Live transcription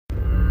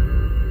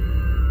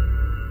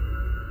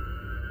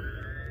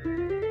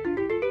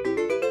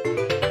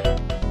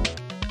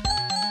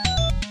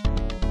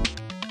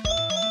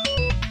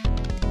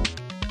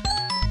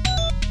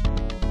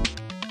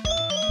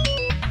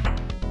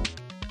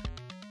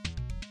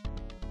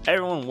Hey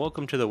everyone,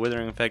 welcome to the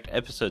Withering Effect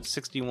episode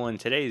 61.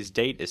 Today's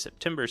date is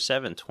September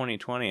 7th,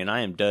 2020, and I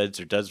am Duds,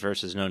 or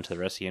Dudsverse known to the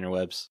rest of the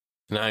interwebs.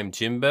 And I'm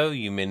Jimbo.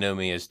 You may know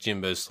me as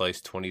Jimbo Slice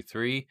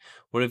 23.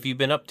 What have you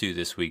been up to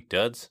this week,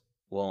 Duds?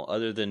 Well,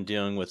 other than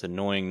dealing with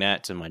annoying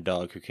gnats and my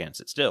dog who can't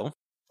sit still.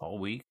 All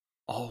week?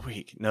 All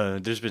week. No,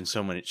 there's been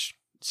so much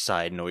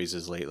side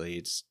noises lately.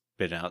 It's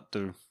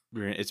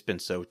been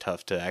so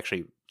tough to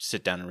actually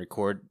sit down and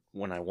record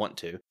when I want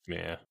to.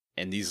 Yeah.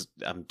 And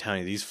I'm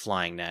telling you, these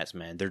flying gnats,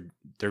 man,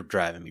 they're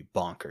driving me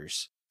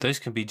bonkers. Those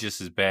can be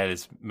just as bad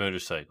as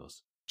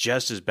motorcycles.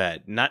 Just as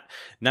bad. Not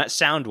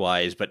sound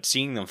wise, but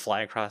seeing them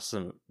fly across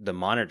the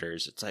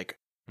monitors, it's like,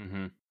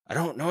 I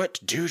don't know what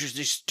to do to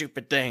these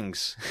stupid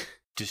things.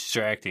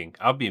 Distracting.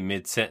 I'll be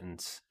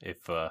mid-sentence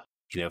if,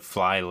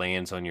 fly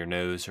lands on your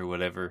nose or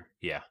whatever.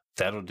 Yeah,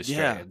 that'll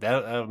distract. Yeah.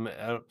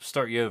 That'll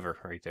start you over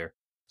right there.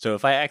 So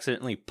if I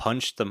accidentally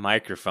punch the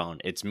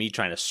microphone, it's me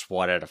trying to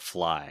swat at a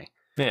fly.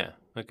 Yeah,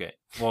 okay.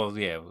 Well,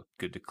 yeah,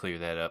 good to clear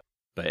that up.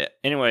 But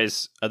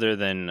anyways, other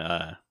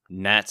than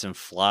gnats and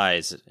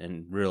flies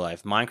in real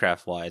life,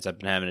 Minecraft-wise, I've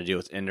been having to deal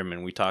with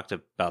Enderman. We talked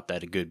about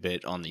that a good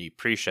bit on the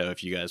pre-show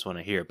if you guys want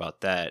to hear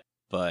about that.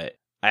 But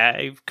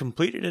I've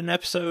completed an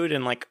episode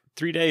in like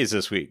 3 days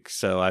this week.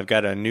 So I've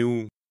got a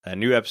new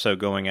episode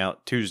going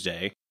out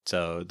Tuesday.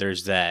 So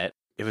there's that.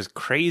 It was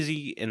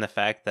crazy in the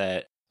fact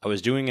that I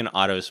was doing an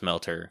auto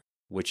smelter,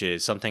 which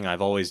is something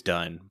I've always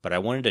done, but I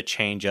wanted to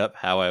change up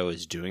how I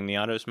was doing the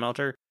auto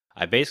smelter.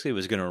 I basically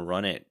was going to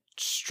run it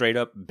straight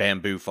up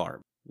bamboo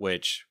farm,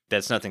 which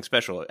that's nothing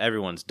special.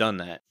 Everyone's done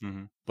that.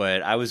 Mm-hmm.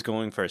 But I was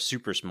going for a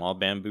super small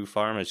bamboo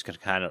farm. I was going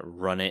to kind of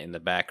run it in the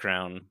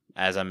background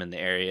as I'm in the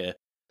area.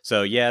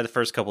 So yeah, the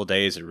first couple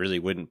days it really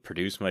wouldn't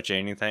produce much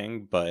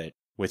anything, but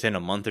within a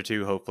month or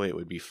two, hopefully it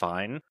would be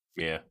fine.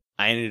 Yeah.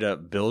 I ended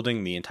up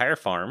building the entire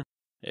farm.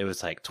 It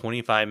was like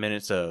 25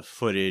 minutes of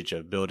footage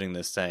of building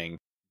this thing.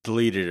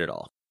 Deleted it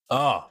all.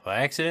 Oh, by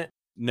accident?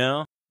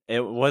 No,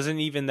 it wasn't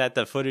even that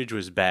the footage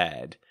was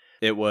bad.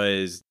 It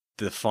was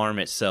the farm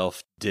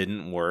itself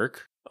didn't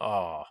work.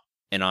 Oh.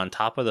 And on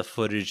top of the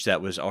footage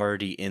that was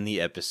already in the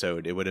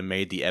episode, it would have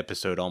made the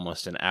episode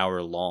almost an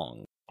hour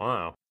long.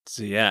 Wow.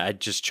 So yeah, I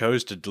just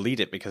chose to delete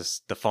it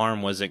because the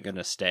farm wasn't going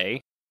to stay.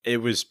 It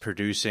was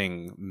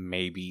producing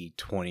maybe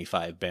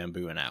 25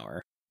 bamboo an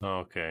hour.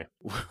 Okay.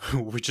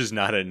 Which is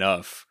not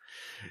enough.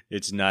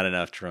 It's not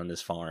enough to run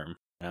this farm.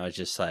 And I was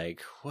just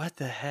like, what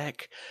the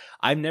heck?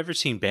 I've never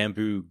seen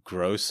bamboo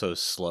grow so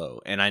slow.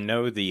 And I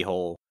know the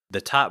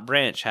top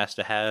branch has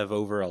to have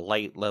over a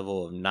light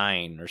level of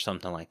 9 or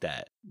something like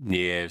that.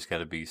 Yeah, it's got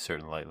to be a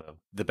certain light level.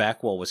 The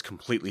back wall was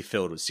completely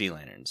filled with sea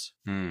lanterns.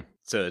 Hmm.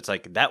 So it's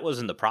like, that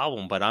wasn't the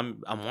problem, but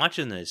I'm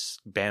watching this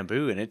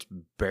bamboo and it's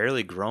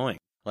barely growing.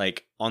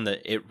 Like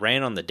it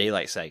ran on the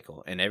daylight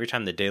cycle, and every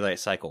time the daylight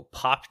cycle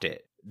popped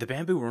it, the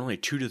bamboo were only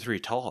 2 to 3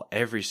 tall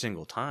every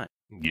single time.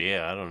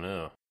 Yeah, I don't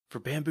know. For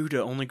bamboo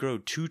to only grow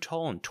 2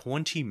 tall in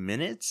 20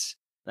 minutes?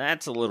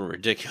 That's a little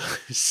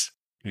ridiculous.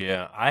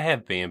 Yeah, I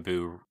have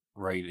bamboo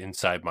right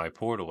inside my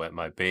portal at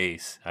my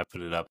base. I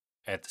put it up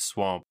at the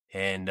swamp,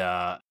 and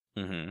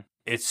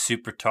it's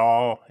super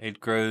tall. It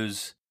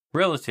grows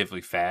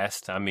relatively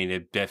fast. I mean,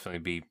 it'd definitely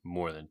be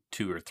more than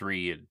 2 or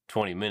 3 in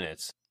 20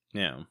 minutes.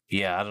 Yeah.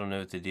 Yeah, I don't know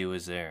what the deal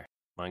is there.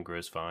 Mine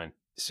grows fine.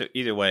 So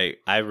either way,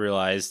 I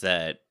realized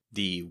that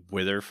the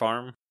wither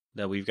farm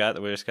that we've got,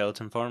 the wither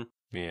skeleton farm,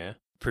 Yeah.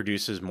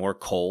 produces more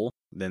coal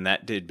than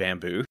that did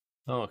bamboo.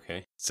 Oh,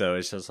 okay. So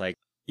it's just like,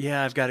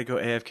 yeah, I've got to go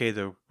AFK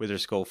the wither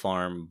skull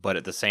farm, but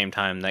at the same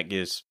time, that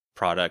gives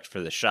product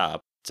for the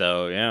shop.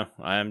 So yeah,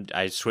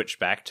 I switched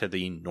back to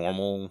the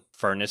normal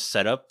furnace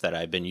setup that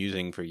I've been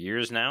using for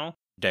years now,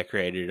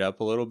 decorated it up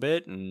a little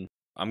bit, and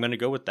I'm going to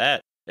go with that.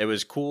 It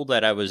was cool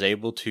that I was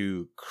able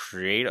to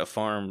create a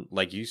farm,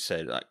 like you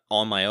said, like,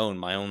 on my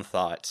own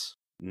thoughts.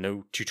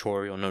 No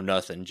tutorial, no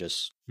nothing,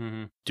 just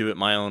do it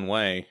my own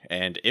way.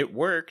 And it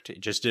worked.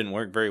 It just didn't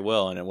work very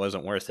well, and it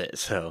wasn't worth it.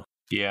 So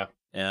yeah.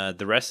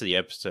 The rest of the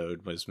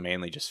episode was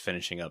mainly just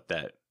finishing up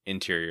that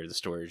interior of the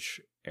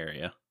storage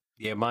area.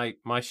 Yeah, my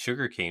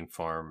sugarcane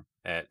farm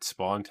at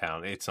Spawn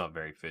Town, it's not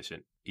very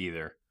efficient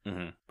either.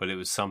 Mm-hmm. But it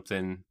was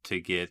something to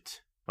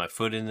get my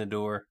foot in the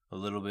door a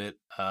little bit.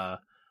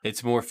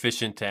 It's more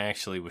efficient to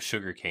actually, with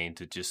sugarcane,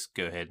 to just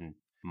go ahead and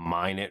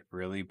mine it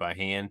really by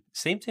hand.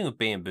 Same thing with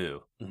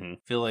bamboo. Mm-hmm. I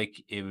feel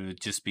like it would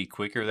just be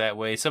quicker that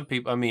way. Some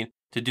people, I mean,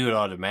 to do it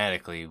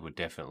automatically would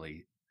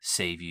definitely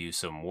save you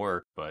some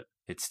work, but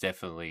it's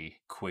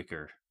definitely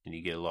quicker and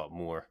you get a lot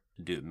more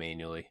to do it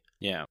manually.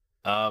 Yeah.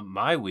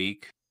 My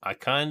week, I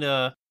kind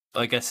of,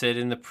 like I said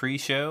in the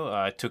pre-show,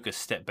 I took a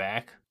step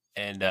back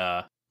and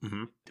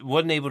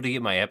wasn't able to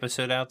get my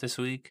episode out this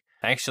week.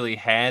 I actually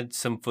had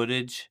some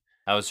footage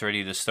I was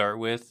ready to start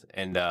with,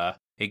 and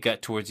it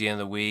got towards the end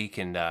of the week,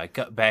 and I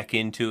got back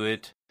into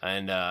it,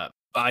 and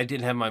I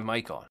didn't have my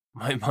mic on.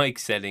 My mic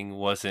setting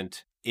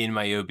wasn't in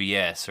my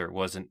OBS, or it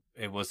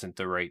wasn't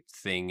the right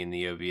thing in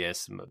the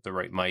OBS, the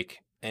right mic.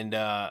 And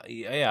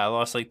I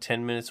lost like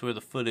 10 minutes worth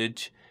of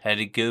footage. Had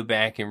to go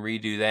back and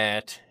redo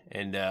that,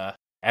 and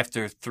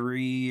after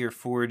 3 or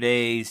 4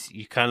 days,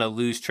 you kind of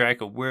lose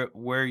track of what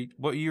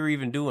you were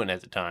even doing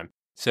at the time.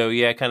 So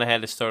yeah, I kind of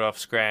had to start off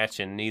scratch,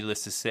 and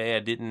needless to say, I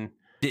didn't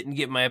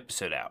get my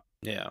episode out.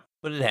 Yeah.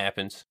 But it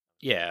happens.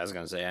 Yeah, I was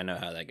going to say, I know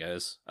how that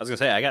goes. I was going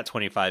to say, I got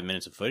 25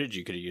 minutes of footage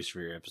you could have used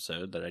for your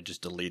episode that I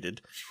just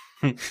deleted.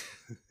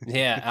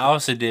 Yeah, I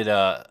also did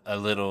a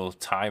little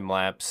time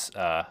lapse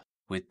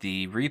with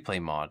the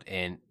replay mod,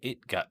 and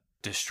it got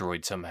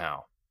destroyed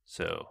somehow.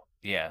 So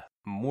yeah,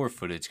 more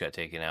footage got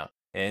taken out,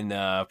 and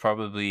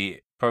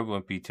probably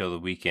won't be till the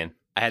weekend.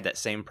 I had that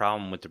same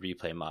problem with the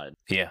replay mod.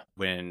 Yeah.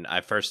 When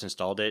I first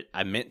installed it,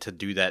 I meant to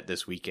do that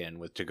this weekend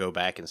to go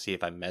back and see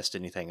if I messed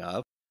anything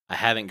up. I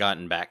haven't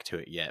gotten back to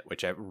it yet,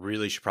 which I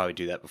really should probably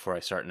do that before I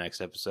start next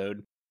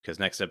episode. Because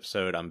next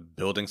episode, I'm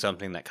building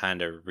something that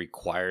kind of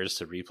requires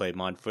the replay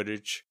mod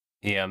footage.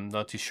 Yeah, I'm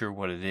not too sure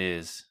what it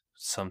is.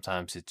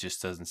 Sometimes it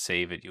just doesn't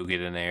save it. You'll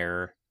get an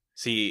error.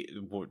 See,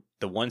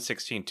 the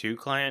 1.16.2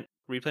 client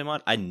replay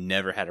mod, I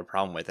never had a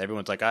problem with.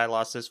 Everyone's like, I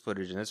lost this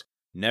footage and this.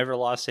 Never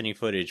lost any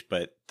footage,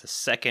 but the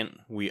second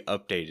we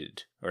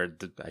updated,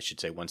 I should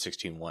say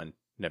 1.16.1,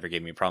 never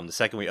gave me a problem. The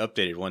second we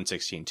updated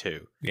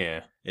 1.16.2,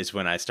 yeah, is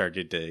when I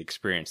started to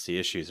experience the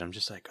issues. I'm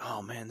just like,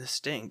 oh man, this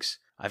stinks.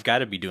 I've got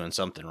to be doing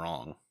something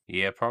wrong.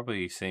 Yeah,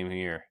 probably same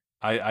here.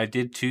 I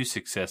did 2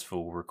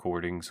 successful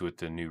recordings with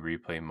the new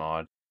replay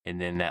mod,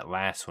 and then that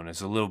last one is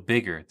a little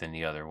bigger than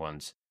the other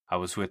ones. I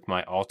was with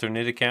my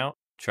alternate account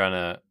trying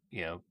to,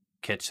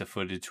 catch the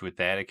footage with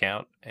that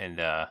account,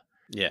 and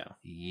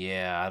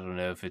yeah, I don't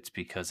know if it's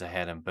because I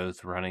had them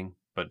both running,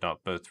 but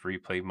not both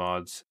replay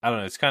mods. I don't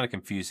know. It's kind of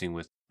confusing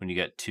with when you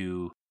got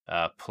 2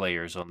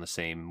 players on the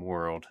same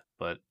world.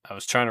 But I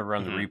was trying to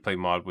run the replay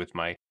mod with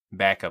my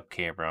backup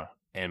camera,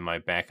 and my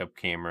backup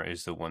camera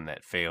is the one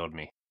that failed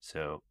me.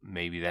 So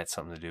maybe that's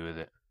something to do with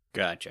it.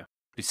 Gotcha.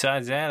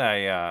 Besides that,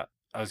 I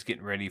was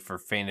getting ready for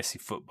fantasy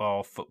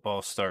football.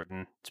 Football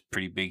starting. It's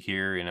pretty big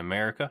here in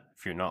America.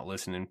 If you're not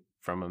listening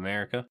from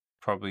America,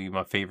 probably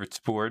my favorite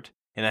sport.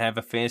 And I have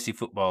a fantasy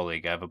football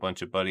league. I have a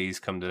bunch of buddies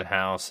come to the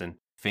house and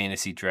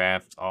fantasy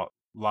draft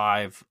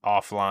live,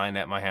 offline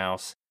at my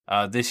house.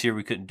 This year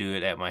we couldn't do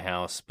it at my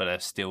house, but I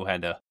still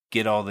had to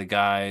get all the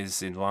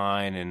guys in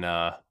line,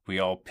 and we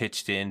all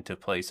pitched in to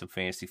play some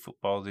fantasy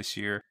football this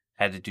year.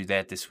 Had to do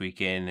that this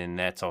weekend, and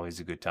that's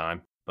always a good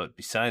time. But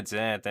besides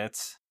that,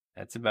 that's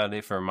about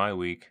it for my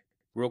week.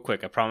 Real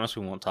quick, I promise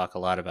we won't talk a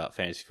lot about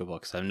fantasy football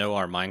because I know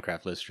our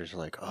Minecraft listeners are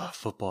like, oh,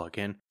 football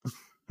again.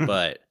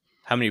 But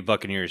how many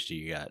Buccaneers do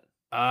you got?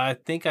 I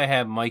think I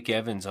have Mike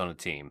Evans on a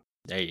team.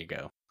 There you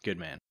go. Good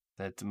man.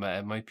 That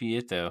might be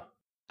it, though.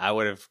 I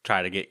would have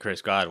tried to get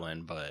Chris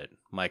Godwin, but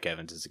Mike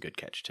Evans is a good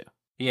catch, too.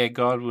 Yeah,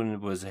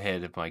 Godwin was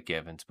ahead of Mike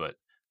Evans, but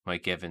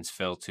Mike Evans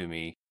fell to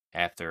me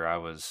after I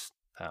was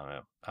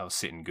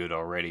sitting good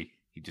already.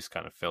 He just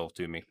kind of fell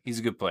to me. He's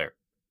a good player.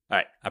 All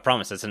right, I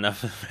promise that's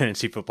enough of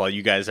fantasy football.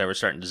 You guys were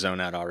starting to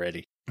zone out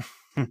already.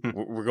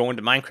 We're going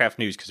to Minecraft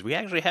news because we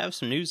actually have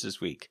some news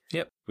this week.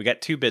 Yep. We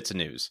got 2 bits of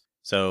news.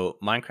 So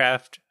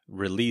Minecraft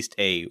released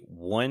a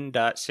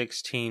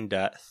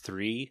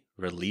 1.16.3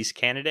 release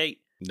candidate.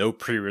 No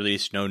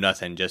pre-release, no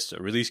nothing, just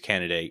a release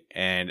candidate.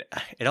 And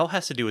it all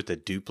has to do with the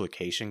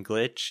duplication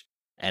glitch.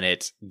 And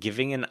it's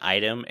giving an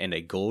item and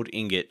a gold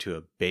ingot to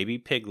a baby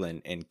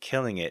piglin, and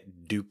killing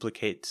it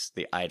duplicates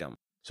the item.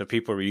 So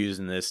people were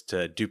using this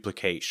to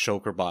duplicate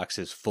shulker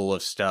boxes full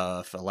of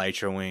stuff,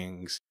 elytra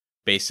wings,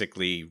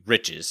 basically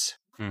riches.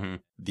 Mm-hmm.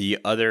 The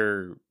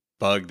other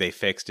bug they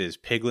fixed is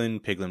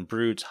piglin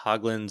brutes,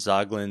 hoglins,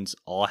 zoglins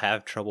all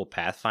have trouble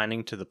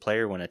pathfinding to the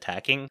player when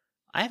attacking.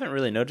 I haven't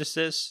really noticed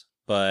this,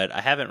 but I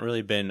haven't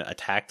really been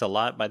attacked a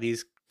lot by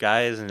these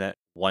guys, and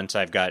once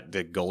I've got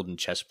the golden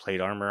chest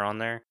plate armor on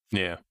there.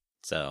 Yeah.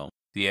 So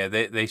yeah,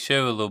 they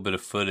show a little bit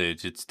of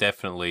footage. It's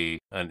definitely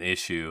an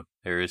issue.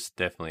 There is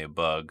definitely a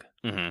bug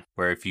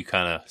where if you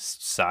kind of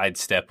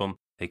sidestep them,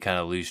 they kind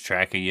of lose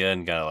track of you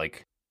and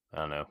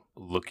gotta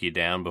look you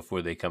down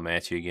before they come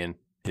at you again.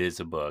 It is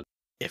a bug.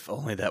 If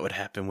only that would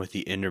happen with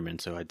the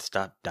Endermen, so I'd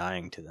stop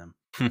dying to them.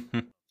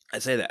 I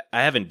say that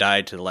I haven't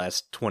died to the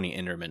last 20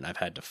 Endermen I've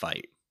had to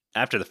fight.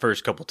 After the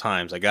first couple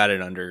times, I got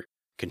it under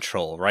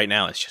control. Right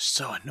now, it's just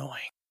so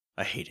annoying.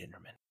 I hate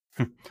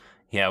Endermen.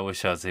 Yeah, I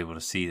wish I was able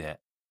to see that.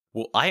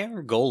 Well,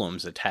 iron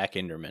golems attack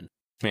Endermen.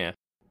 Yeah.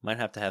 Might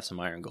have to have some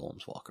iron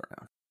golems walk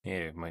around.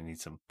 Yeah, might need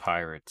some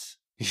pirates.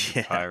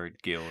 Yeah.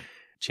 Pirate guild.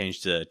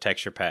 Change the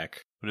texture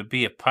pack. Would it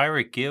be a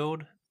pirate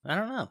guild? I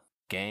don't know.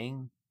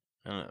 Gang?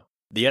 I don't know.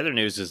 The other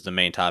news is the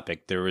main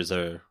topic. There was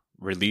a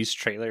release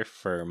trailer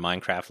for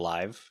Minecraft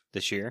Live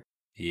this year.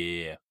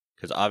 Yeah.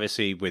 Because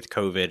obviously with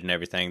COVID and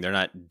everything, they're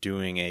not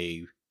doing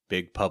a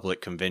big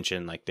public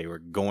convention like they were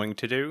going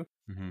to do.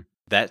 Mm-hmm.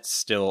 That's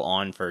still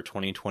on for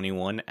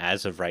 2021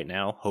 as of right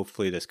now.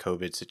 Hopefully this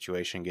COVID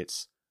situation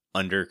gets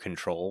under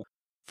control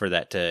for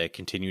that to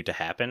continue to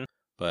happen.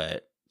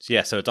 But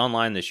yeah, so it's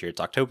online this year.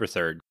 It's October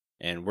 3rd.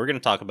 And we're going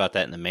to talk about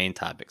that in the main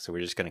topic. So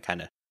we're just going to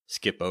kind of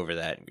skip over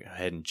that and go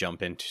ahead and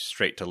jump into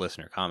straight to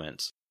listener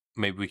comments.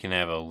 Maybe we can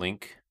have a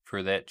link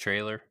for that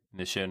trailer in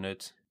the show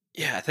notes.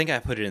 Yeah, I think I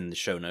put it in the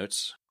show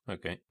notes.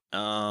 Okay.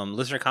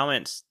 Listener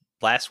comments.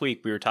 Last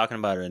week we were talking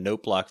about a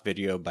note block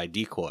video by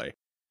Decoy.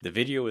 The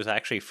video was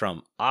actually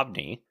from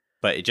Omni,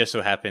 but it just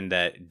so happened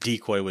that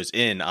Decoy was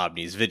in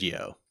Omni's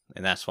video,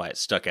 and that's why it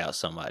stuck out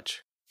so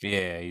much.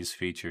 Yeah, he's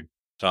featured.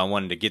 So I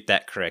wanted to get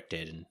that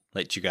corrected and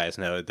let you guys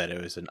know that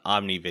it was an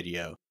Omni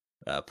video,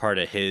 part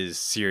of his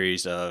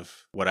series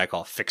of what I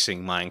call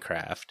Fixing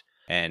Minecraft.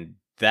 And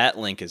that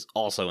link is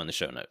also in the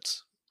show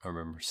notes. I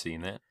remember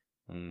seeing that.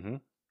 Mm-hmm.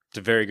 It's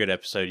a very good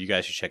episode. You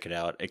guys should check it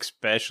out,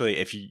 especially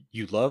if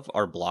you love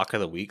our Block of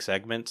the Week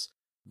segments.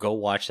 Go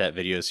watch that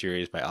video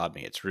series by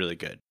Omni. It's really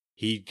good.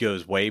 He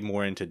goes way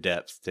more into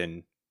depth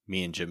than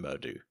me and Jimbo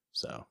do.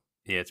 So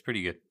yeah, it's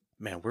pretty good.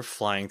 Man, we're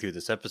flying through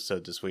this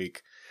episode this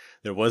week.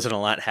 There wasn't a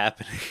lot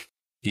happening.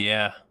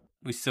 Yeah,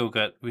 we still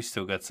got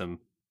some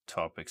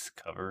topics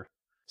to cover.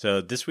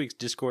 So this week's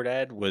Discord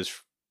ad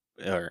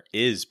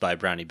is by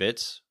Brownie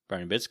Bits.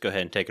 Brownie Bits, go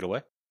ahead and take it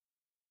away.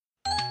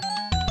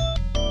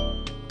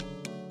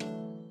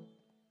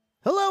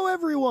 Hello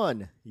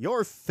everyone!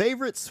 Your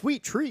favorite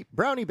sweet treat,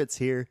 Brownie Bits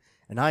here,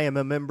 and I am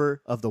a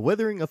member of the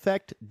Withering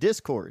Effect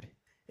Discord.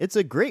 It's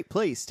a great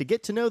place to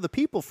get to know the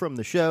people from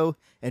the show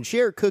and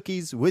share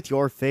cookies with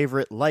your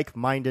favorite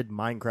like-minded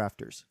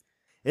Minecrafters.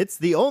 It's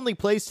the only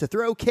place to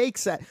throw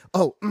cakes at...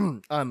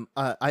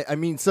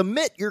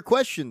 submit your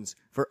questions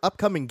for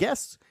upcoming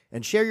guests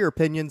and share your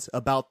opinions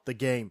about the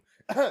game.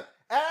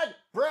 Add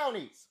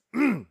brownies!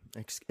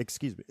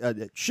 Excuse me.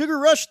 Sugar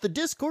Rush the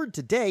Discord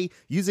today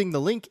using the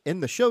link in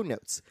the show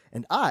notes,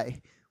 and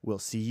I will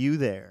see you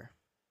there.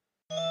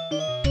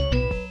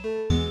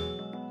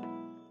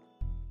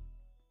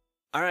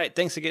 All right,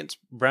 thanks again,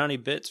 Brownie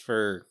Bits,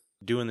 for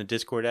doing the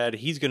Discord ad.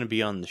 He's going to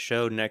be on the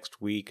show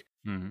next week.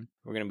 Mm-hmm.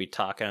 We're going to be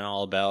talking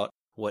all about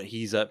what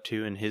he's up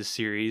to in his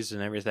series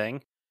and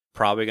everything.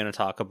 Probably going to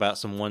talk about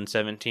some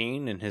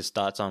 117 and his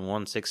thoughts on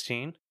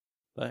 116.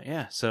 But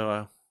yeah,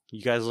 so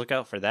you guys look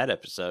out for that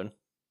episode.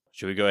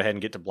 Should we go ahead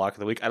and get to Block of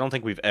the Week? I don't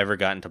think we've ever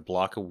gotten to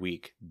Block of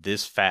Week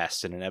this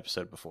fast in an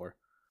episode before.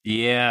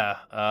 Yeah,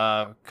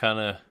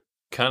 kind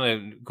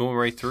of going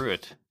right through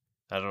it.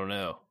 I don't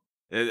know.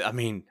 I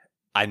mean,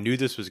 I knew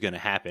this was going to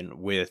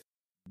happen with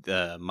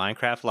the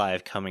Minecraft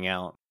Live coming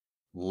out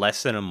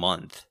less than a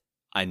month.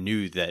 I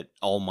knew that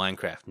all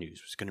Minecraft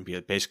news was going to be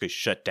basically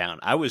shut down.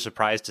 I was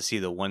surprised to see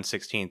the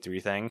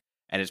 116.3 thing,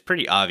 and it's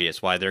pretty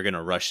obvious why they're going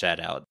to rush that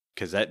out,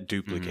 because that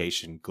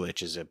duplication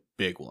glitch is a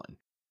big one.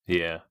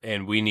 Yeah,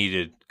 and we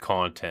needed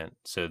content,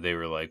 so they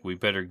were like, we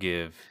better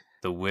give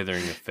the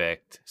Withering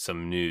Effect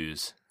some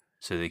news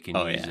so they can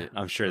use it.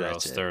 I'm sure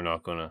that's it. They're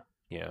not going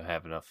to,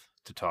 have enough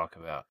to talk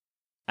about.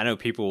 I know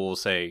people will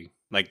say,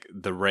 like,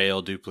 the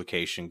rail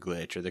duplication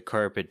glitch or the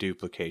carpet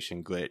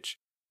duplication glitch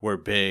were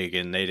big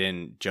and they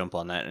didn't jump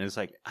on that. And it's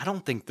like, I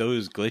don't think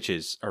those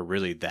glitches are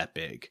really that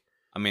big.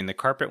 I mean, the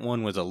carpet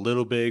one was a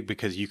little big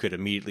because you could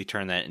immediately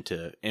turn that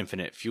into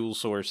infinite fuel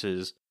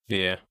sources.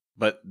 Yeah.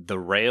 But the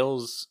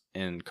rails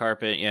and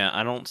carpet,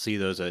 I don't see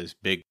those as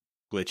big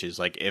glitches.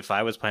 Like, if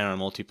I was playing on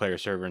a multiplayer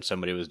server and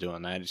somebody was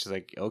doing that, it's just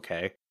like,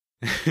 okay.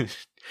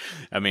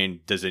 I mean,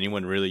 does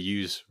anyone really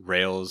use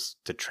rails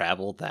to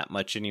travel that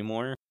much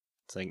anymore?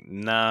 It's like,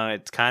 no,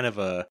 it's kind of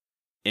a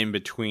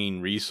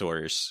in-between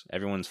resource.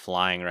 Everyone's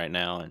flying right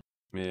now. And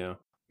yeah.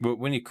 But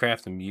when you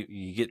craft them,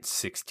 you get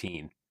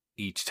 16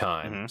 each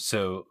time. Mm-hmm.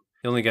 So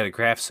you only got to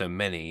craft so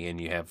many, and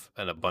you have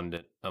an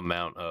abundant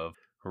amount of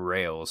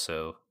rails,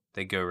 so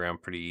they go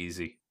around pretty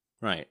easy.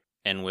 Right.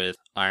 And with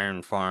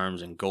iron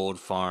farms and gold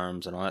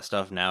farms and all that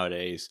stuff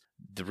nowadays,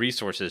 the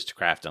resources to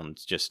craft them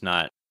is just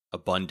not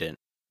abundant,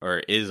 or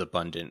is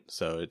abundant.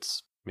 So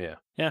it's...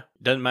 Yeah,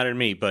 doesn't matter to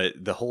me, but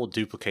the whole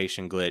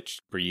duplication glitch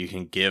where you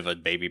can give a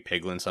baby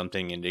piglin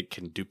something and it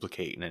can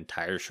duplicate an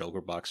entire sugar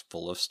box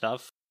full of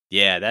stuff,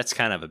 yeah, that's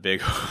kind of a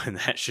big one.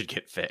 That should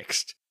get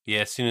fixed.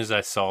 Yeah, as soon as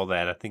I saw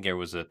that, I think there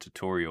was a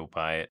tutorial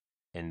by it,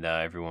 and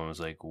everyone was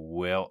like,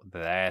 well,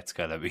 that's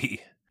gotta be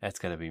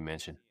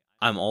mentioned.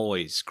 I'm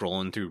always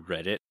scrolling through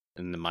Reddit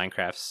in the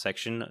Minecraft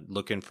section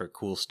looking for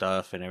cool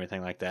stuff and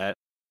everything like that.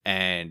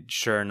 And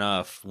sure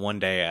enough, one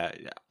day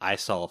I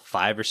saw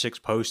 5 or 6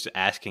 posts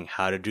asking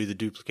how to do the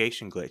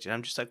duplication glitch. And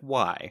I'm just like,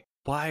 why?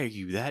 Why are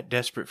you that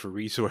desperate for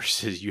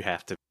resources you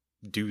have to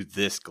do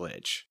this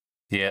glitch?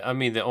 Yeah, I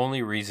mean, the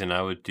only reason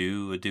I would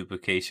do a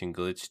duplication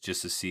glitch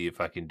just to see if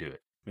I can do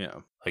it.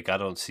 Yeah. Like, I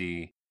don't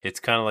see... It's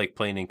kind of like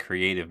playing in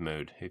creative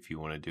mode if you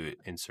want to do it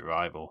in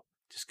survival.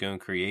 Just go in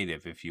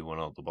creative if you want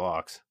all the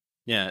blocks.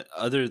 Yeah,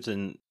 other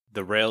than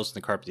the rails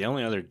and the carpet, the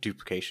only other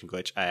duplication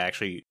glitch I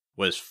actually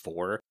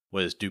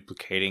was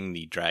duplicating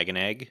the dragon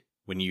egg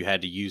when you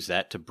had to use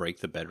that to break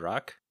the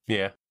bedrock.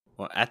 Yeah.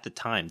 Well, at the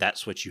time,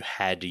 that's what you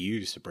had to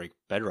use to break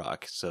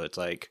bedrock. So it's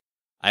like,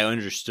 I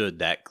understood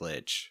that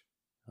glitch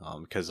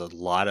because a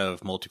lot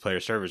of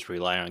multiplayer servers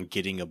rely on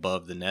getting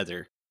above the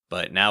nether.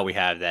 But now we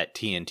have that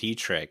TNT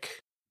trick.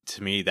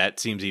 To me,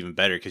 that seems even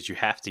better because you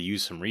have to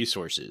use some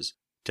resources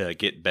to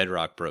get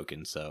bedrock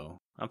broken. So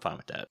I'm fine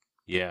with that.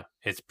 Yeah.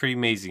 It's pretty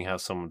amazing how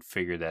someone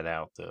figured that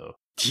out, though.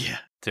 Yeah.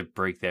 To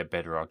break that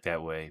bedrock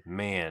that way.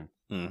 Man.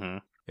 Mm-hmm.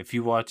 If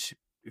you watch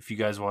if you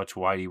guys watch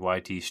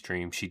YT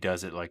stream, she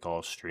does it like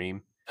all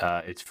stream.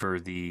 It's for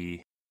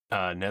the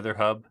Nether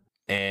Hub,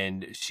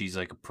 and she's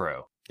like a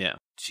pro. Yeah.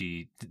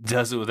 She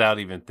does it without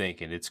even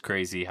thinking. It's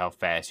crazy how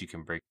fast you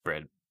can break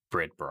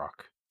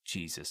bedrock.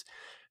 Jesus.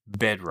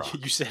 Bedrock.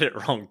 You said it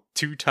wrong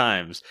 2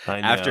 times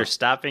after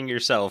stopping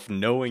yourself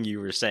knowing you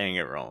were saying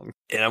it wrong.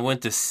 And I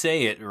went to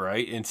say it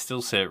right and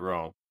still said it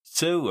wrong.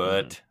 So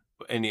what?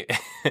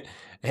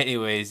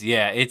 Anyways,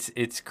 yeah,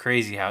 it's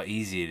crazy how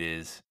easy it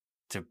is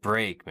to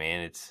break,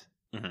 man. It's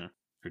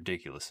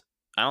ridiculous.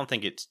 I don't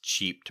think it's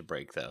cheap to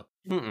break, though.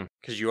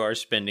 Because you are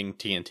spending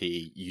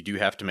TNT. You do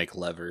have to make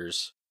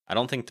levers. I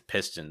don't think the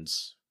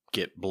pistons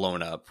get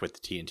blown up with the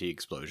TNT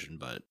explosion,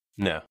 but...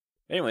 No.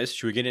 Anyways,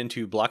 should we get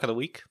into Block of the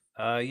Week?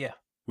 Yeah.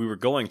 We were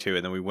going to,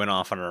 and then we went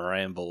off on a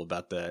ramble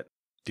about that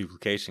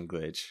duplication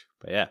glitch.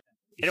 But yeah.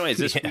 Anyways,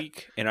 this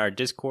week in our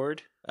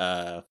Discord,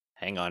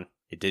 hang on.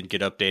 It didn't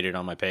get updated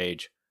on my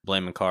page.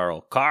 Blaming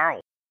Carl.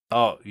 Carl!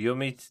 Oh, you want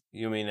me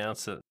to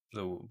announce the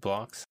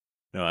blocks?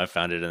 No, I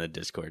found it in the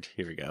Discord.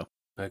 Here we go.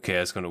 Okay,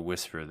 I was going to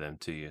whisper them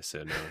to you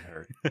so no one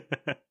heard.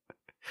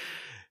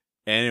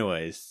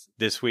 Anyways,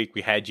 this week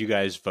we had you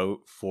guys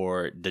vote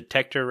for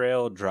Detector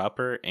Rail,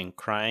 Dropper, and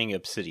Crying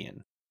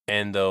Obsidian.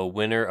 And the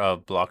winner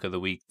of Block of the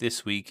Week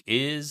this week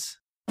is...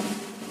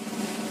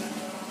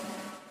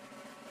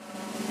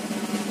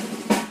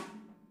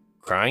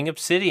 Crying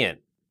Obsidian.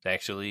 It's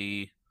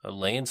actually a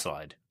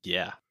landslide.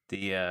 Yeah.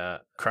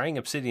 The Crying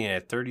Obsidian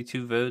had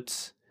 32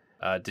 votes.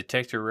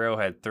 Detector Rail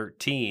had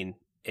 13.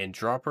 And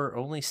Dropper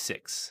only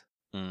 6.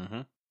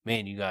 Mm-hmm.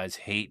 Man, you guys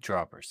hate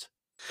droppers.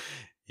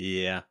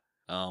 Yeah.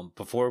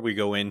 Before we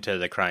go into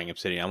the Crying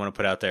Obsidian, I want to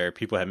put out there,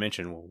 people have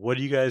mentioned, well, what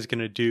are you guys going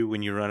to do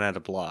when you run out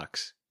of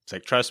blocks? It's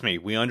like, trust me,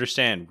 we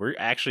understand. We're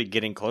actually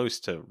getting close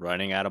to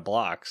running out of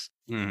blocks.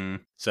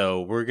 Mm-hmm.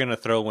 So we're going to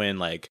throw in,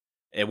 like,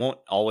 it won't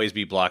always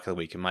be Block of the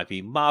Week. It might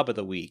be Mob of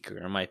the Week, or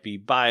it might be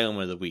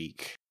Biome of the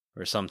Week,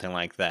 or something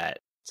like that.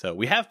 So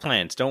we have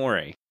plans. Don't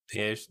worry.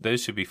 Yeah,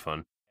 those should be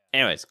fun.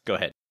 Anyways, go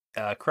ahead.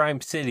 Crying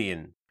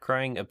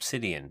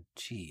Obsidian.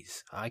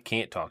 Jeez, I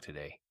can't talk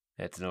today.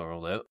 That's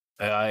normal, though.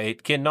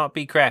 It cannot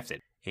be crafted.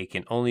 It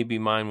can only be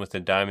mined with a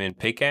diamond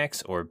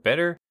pickaxe or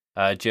better.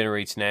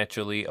 Generates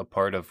naturally a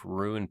part of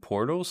ruined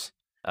portals.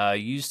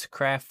 Used to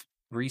craft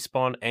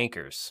respawn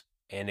anchors.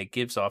 And it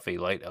gives off a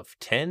light of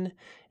 10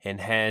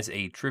 and has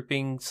a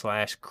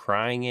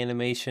dripping/crying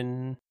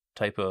animation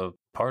type of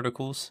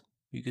particles,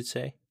 you could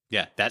say.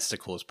 Yeah, that's the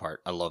coolest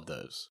part. I love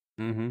those.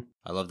 Mm-hmm.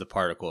 I love the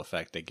particle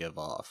effect they give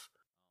off.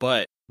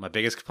 But my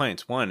biggest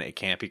complaint is, one, it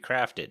can't be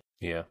crafted.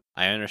 Yeah.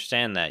 I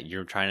understand that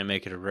you're trying to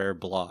make it a rare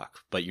block,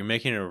 but you're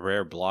making it a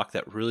rare block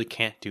that really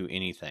can't do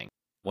anything.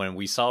 When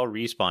we saw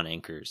respawn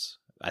anchors,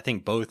 I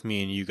think both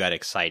me and you got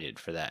excited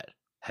for that.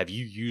 Have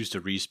you used a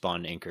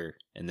respawn anchor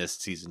in this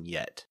season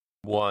yet?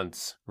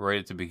 Once, right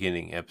at the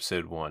beginning,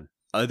 episode 1.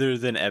 Other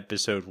than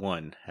episode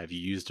 1, have you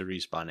used a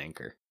respawn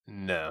anchor?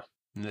 No.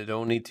 I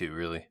don't need to,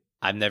 really.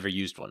 I've never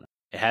used one.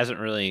 It hasn't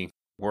really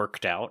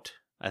worked out,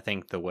 I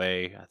think, the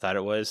way I thought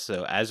it was.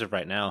 So as of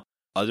right now,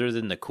 other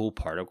than the cool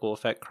particle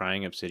effect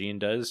Crying Obsidian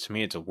does, to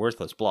me it's a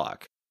worthless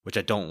block, which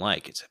I don't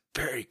like. It's a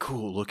very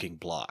cool looking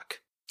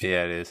block.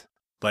 Yeah, it is.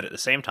 But at the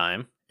same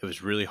time, it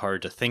was really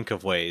hard to think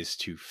of ways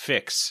to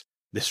fix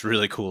this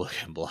really cool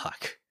looking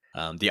block.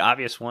 The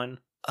obvious one,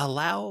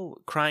 allow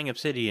Crying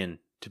Obsidian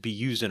to be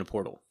used in a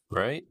portal.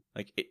 Right?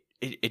 Like,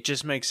 it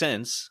just makes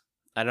sense.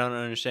 I don't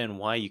understand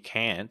why you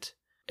can't.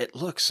 It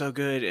looks so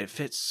good. It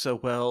fits so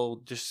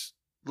well. Just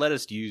let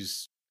us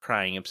use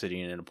Crying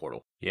Obsidian in a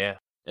portal. Yeah.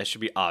 That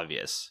should be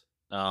obvious.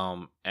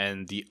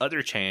 And the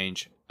other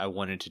change I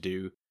wanted to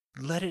do,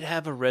 let it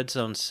have a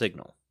redstone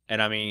signal.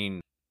 And I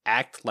mean,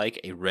 act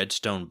like a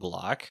redstone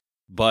block,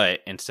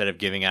 but instead of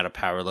giving out a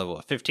power level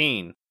of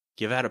 15,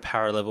 give out a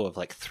power level of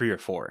like 3 or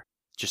 4.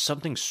 Just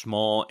something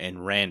small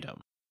and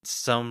random.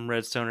 Some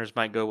redstoners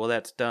might go, well,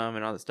 that's dumb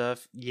and all that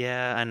stuff.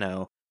 Yeah, I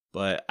know.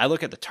 But I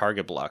look at the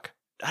target block.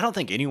 I don't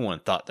think anyone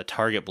thought the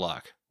target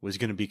block was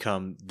going to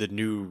become the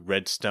new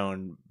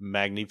redstone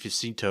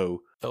magnificento.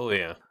 Oh,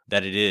 yeah.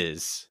 That it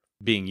is,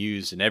 being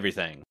used in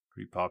everything.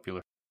 Pretty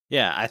popular.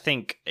 Yeah, I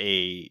think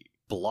a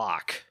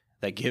block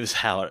that gives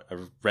out a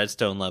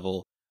redstone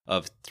level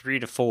of 3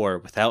 to 4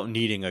 without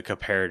needing a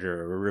comparator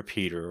or a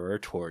repeater or a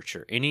torch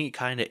or any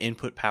kind of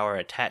input power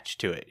attached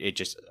to it. It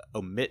just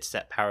omits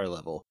that power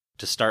level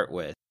to start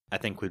with, I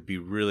think would be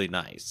really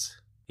nice.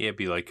 Yeah, it'd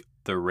be like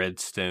the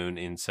redstone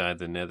inside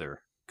the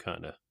nether,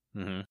 kind of.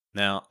 Mm-hmm.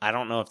 Now, I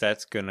don't know if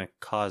that's going to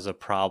cause a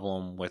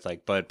problem with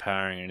like bud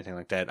powering or anything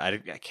like that. I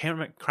can't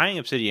remember. Crying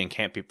Obsidian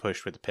can't be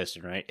pushed with a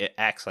piston, right? It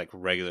acts like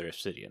regular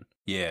Obsidian.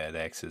 Yeah, it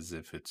acts as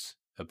if it's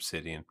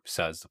Obsidian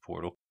besides the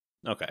portal.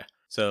 Okay.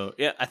 So,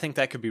 yeah, I think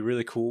that could be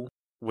really cool.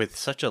 With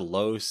such a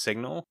low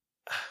signal,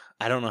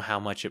 I don't know how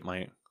much it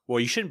might... Well,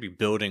 you shouldn't be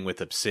building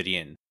with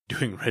Obsidian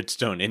doing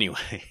redstone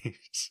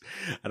anyways.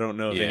 I don't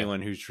know of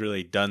anyone who's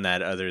really done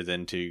that other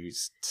than to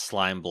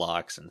slime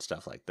blocks and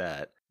stuff like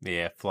that.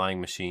 Yeah, flying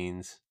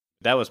machines.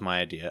 That was my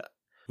idea.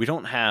 We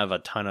don't have a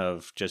ton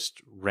of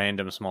just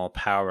random small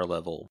power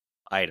level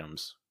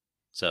items.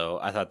 So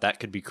I thought that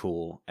could be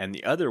cool. And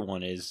the other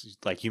one is,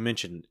 like you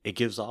mentioned, it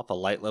gives off a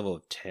light level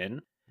of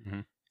 10. Mm-hmm.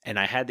 And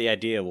I had the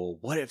idea, well,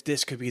 what if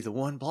this could be the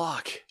one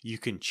block? You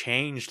can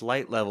change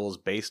light levels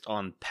based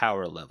on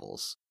power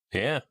levels.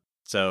 Yeah.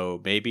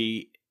 So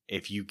maybe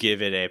if you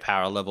give it a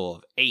power level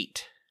of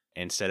 8,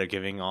 instead of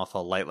giving off a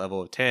light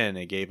level of 10,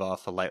 it gave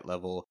off a light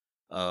level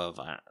of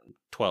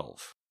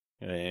 12.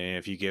 And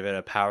if you give it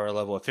a power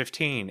level of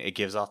 15, it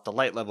gives off the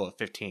light level of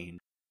 15.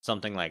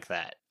 Something like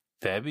that.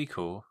 That'd be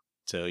cool.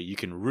 So you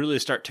can really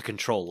start to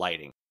control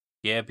lighting.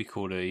 Yeah, it'd be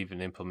cool to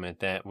even implement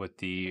that with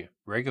the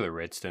regular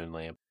redstone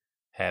lamp.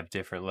 Have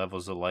different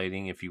levels of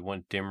lighting. If you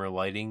want dimmer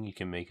lighting, you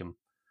can make them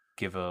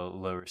give a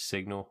lower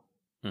signal.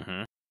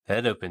 Mm-hmm.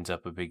 That opens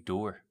up a big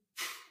door.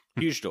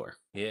 Huge door.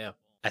 Yeah.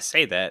 I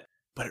say that,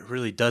 but it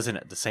really doesn't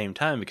at the same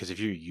time, because if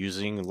you're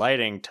using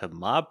lighting to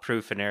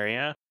mob-proof an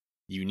area,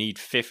 you need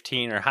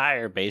 15 or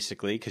higher,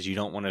 basically, because you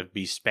don't want to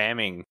be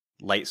spamming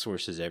light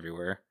sources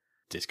everywhere.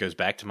 This goes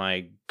back to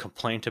my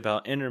complaint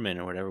about Enderman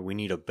or whatever. We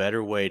need a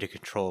better way to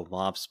control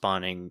mob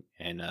spawning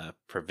and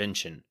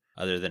prevention,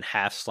 other than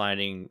half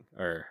slabbing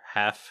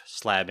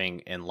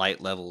and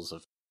light levels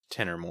of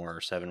 10 or more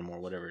or 7 or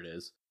more, whatever it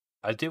is.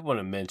 I did want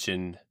to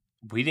mention,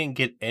 we didn't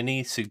get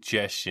any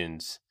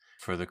suggestions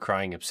for the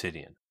crying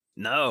obsidian.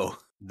 No.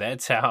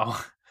 That's how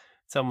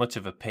much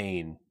of a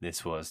pain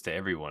this was to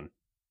everyone,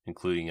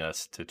 including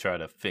us, to try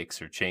to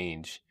fix or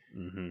change.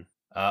 Mm-hmm.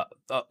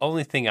 The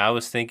only thing I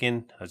was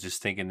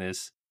just thinking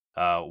this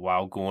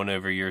while going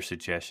over your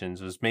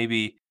suggestions, was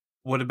maybe,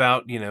 what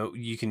about,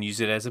 you can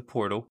use it as a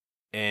portal,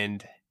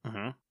 and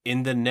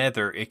in the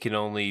nether, it can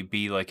only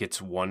be like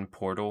it's one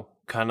portal,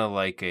 kind of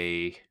like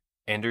a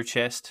ender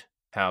chest.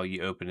 How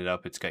you open it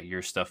up, it's got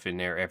your stuff in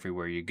there.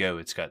 Everywhere you go,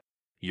 it's got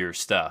your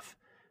stuff.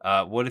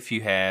 What if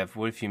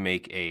you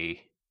make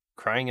a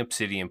crying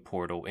obsidian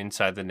portal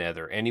inside the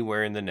nether,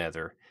 anywhere in the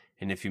nether,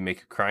 and if you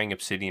make a crying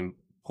obsidian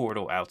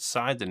portal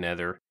outside the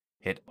nether,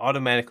 it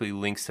automatically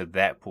links to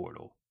that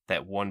portal,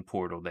 that one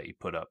portal that you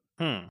put up.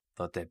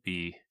 Thought that'd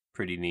be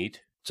pretty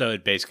neat. So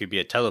it'd basically be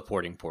a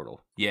teleporting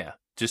portal. Yeah,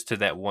 just to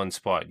that one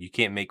spot. You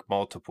can't make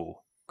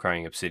multiple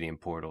crying obsidian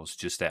portals,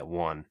 just that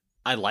one.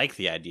 I like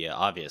the idea,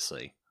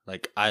 obviously.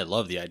 Like, I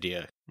love the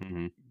idea.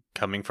 Mm-hmm.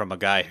 Coming from a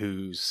guy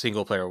whose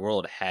single-player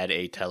world had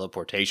a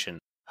teleportation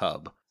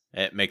hub,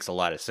 it makes a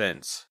lot of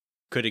sense.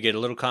 Could it get a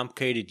little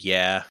complicated?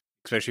 Yeah,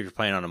 especially if you're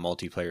playing on a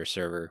multiplayer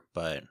server,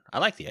 but I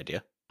like the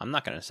idea. I'm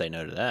not going to say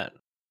no to that. I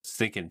was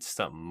thinking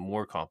something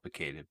more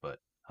complicated, but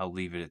I'll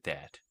leave it at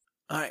that.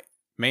 All right,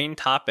 main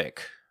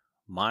topic.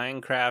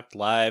 Minecraft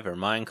Live or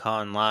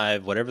Minecon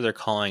Live, whatever they're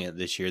calling it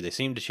this year. They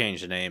seem to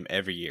change the name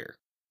every year.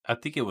 I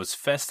think it was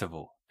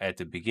Festival at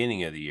the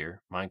beginning of the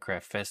year,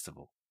 Minecraft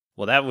Festival.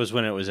 Well, that was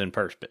when it was in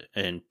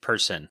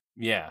person.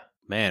 Yeah.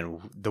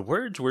 Man, the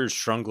words we're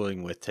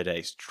struggling with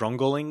today.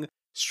 Struggling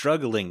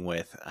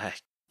with.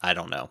 I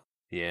don't know.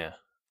 Yeah.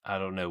 I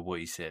don't know what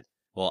you said.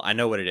 Well, I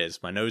know what it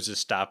is. My nose is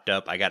stopped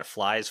up. I got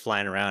flies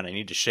flying around. I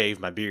need to shave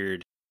my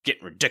beard.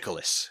 Getting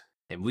ridiculous.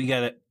 And we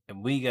gotta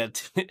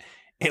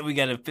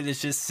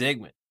finish this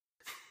segment.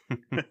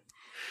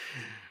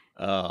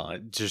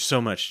 There's so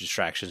much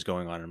distractions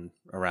going on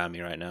around me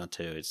right now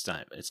too. It's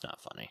not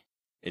funny.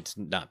 It's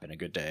not been a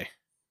good day.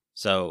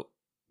 So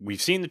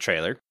we've seen the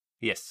trailer.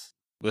 Yes.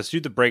 Let's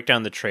do the breakdown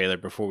of the trailer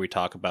before we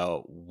talk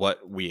about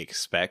what we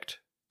expect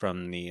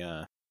from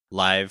the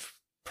live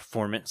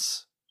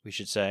performance, we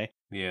should say.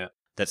 Yeah.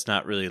 That's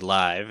not really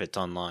live, it's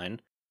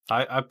online.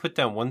 I put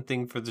down one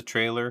thing for the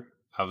trailer.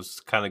 I was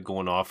kind of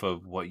going off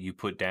of what you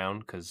put down,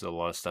 because a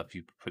lot of stuff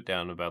you put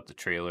down about the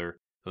trailer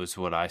was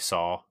what I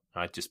saw.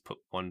 I just put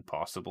one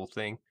possible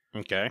thing.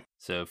 Okay.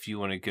 So if you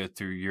want to go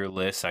through your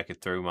list, I could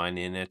throw mine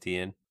in at the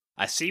end.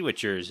 I see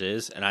what yours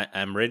is, and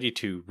I'm ready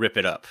to rip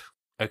it up.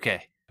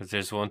 Okay. Because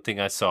there's one thing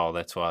I saw,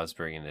 that's why I was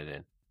bringing it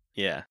in.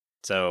 Yeah.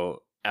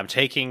 So I'm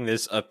taking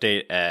this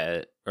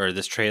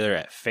this trailer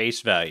at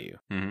face value.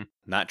 Mm-hmm.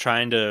 Not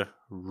trying to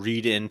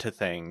read into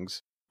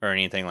things or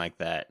anything like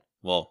that.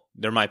 Well,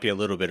 there might be a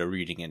little bit of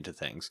reading into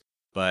things,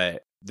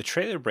 but the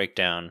trailer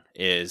breakdown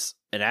is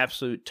an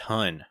absolute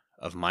ton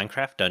of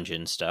Minecraft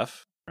dungeon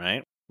stuff,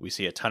 right? We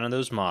see a ton of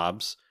those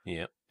mobs.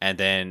 Yep. And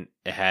then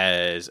it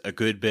has a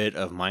good bit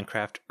of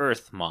Minecraft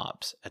Earth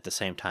mobs at the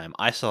same time.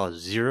 I saw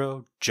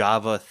 0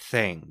 Java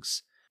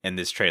things in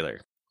this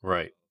trailer.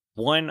 Right.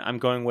 One, I'm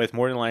going with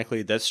more than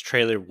likely this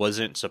trailer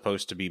wasn't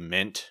supposed to be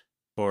meant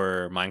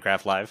for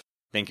Minecraft Live.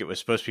 I think it was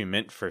supposed to be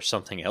meant for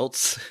something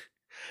else.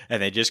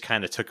 And they just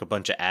kind of took a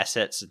bunch of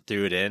assets and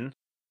threw it in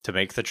to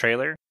make the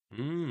trailer.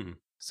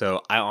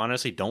 So I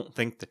honestly don't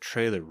think the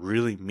trailer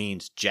really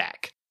means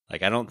jack.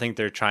 Like, I don't think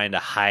they're trying to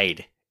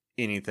hide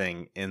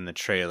anything in the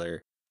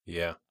trailer.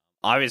 Yeah.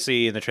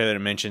 Obviously, in the trailer, it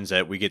mentions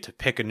that we get to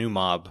pick a new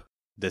mob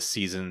this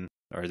season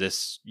or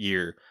this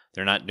year.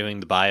 They're not doing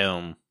the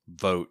biome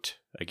vote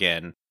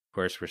again. Of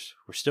course,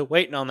 we're still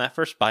waiting on that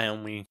first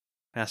biome we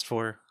asked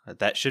for.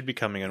 That should be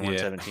coming in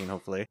 117,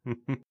 hopefully.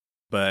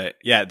 But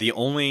yeah, the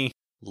only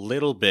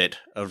little bit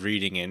of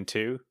reading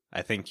into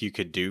I think you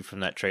could do from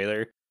that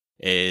trailer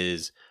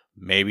is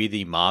maybe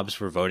the mobs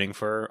we're voting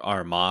for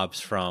are mobs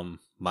from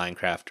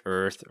Minecraft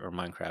Earth or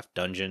Minecraft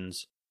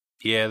Dungeons.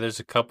 Yeah, there's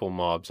a couple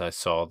mobs I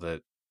saw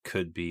that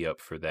could be up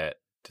for that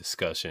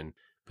discussion.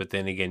 But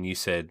then again, you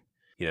said,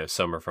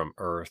 some are from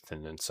Earth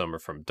and then some are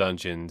from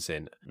Dungeons.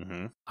 And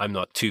I'm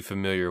not too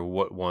familiar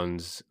what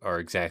ones are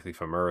exactly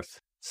from Earth.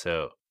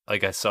 So,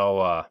 like I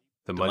saw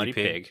the Money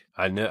Pig.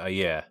 I know,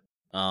 yeah.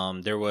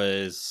 There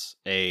was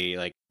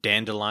a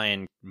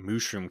dandelion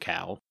mushroom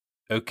cow.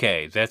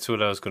 Okay, that's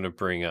what I was going to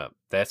bring up.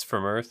 That's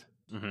from Earth?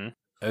 Mm-hmm.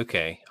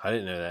 Okay, I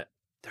didn't know that.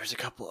 There's a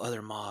couple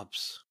other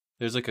mobs.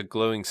 There's like a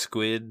glowing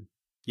squid.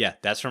 Yeah,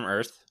 that's from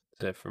Earth. Is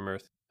that from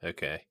Earth?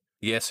 Okay.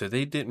 Yeah, so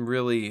they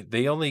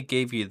only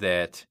gave you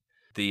that,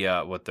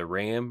 the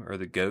ram or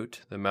the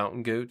goat, the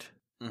mountain goat.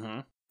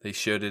 Mm-hmm. They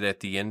showed it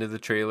at the end of the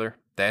trailer.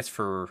 That's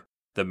for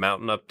the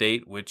mountain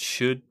update, which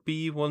should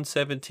be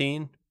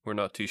 117. We're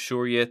not too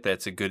sure yet.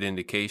 That's a good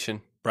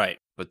indication. Right.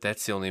 But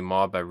that's the only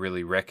mob I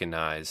really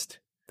recognized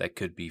that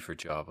could be for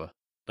Java.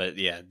 But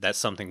yeah, that's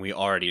something we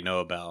already know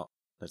about.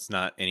 That's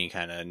not any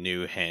kind of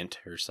new hint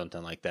or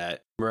something like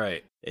that.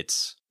 Right.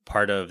 It's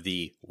part of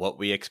the what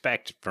we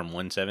expect from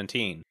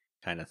 117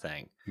 kind of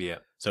thing. Yeah.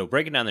 So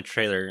breaking down the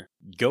trailer,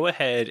 go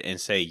ahead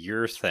and say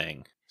your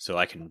thing so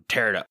I can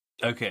tear it up.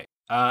 Okay.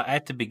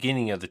 At the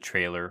beginning of the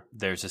trailer,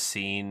 there's a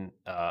scene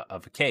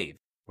of a cave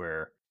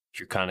where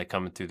you're kind of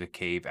coming through the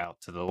cave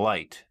out to the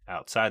light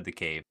outside the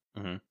cave.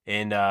 Mm-hmm.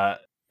 And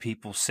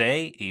people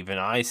say, even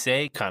I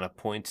say, kind of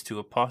points to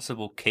a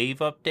possible cave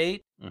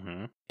update.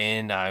 Mm-hmm.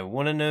 And I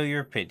want to know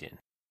your opinion.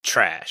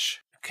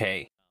 Trash.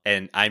 Okay.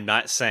 And I'm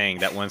not saying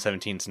that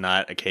 117 is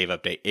not a cave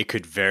update. It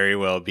could very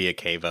well be a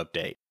cave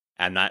update.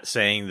 I'm not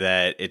saying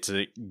that it's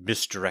a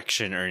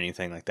misdirection or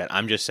anything like that.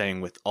 I'm just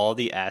saying with all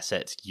the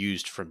assets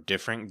used from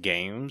different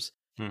games,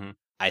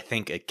 I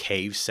think a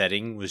cave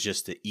setting was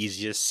just the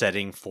easiest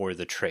setting for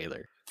the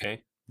trailer.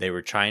 Okay. They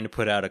were trying to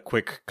put out a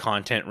quick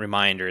content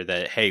reminder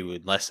that, hey,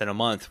 with less than a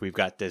month, we've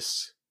got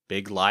this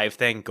big live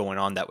thing going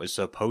on that was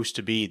supposed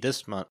to be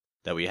this month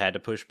that we had to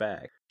push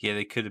back. Yeah,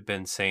 they could have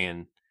been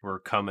saying, we're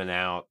coming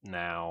out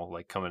now,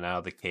 like coming out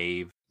of the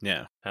cave.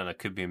 Yeah. And it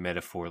could be a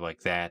metaphor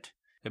like that.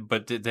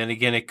 But then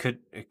again, it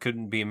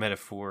couldn't be a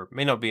metaphor. It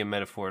may not be a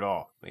metaphor at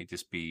all. It may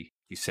just be,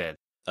 you said.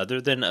 Other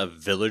than a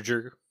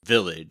village,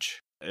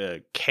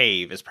 a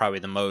cave is probably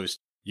the most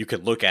you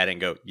could look at it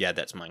and go, yeah,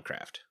 that's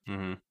Minecraft.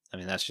 Mm-hmm. I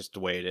mean, that's just the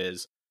way it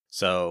is.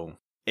 So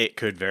it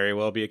could very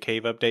well be a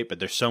cave update, but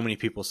there's so many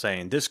people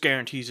saying, this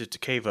guarantees it's a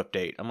cave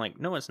update. I'm like,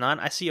 no, it's not.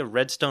 I see a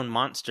redstone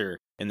monster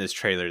in this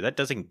trailer. That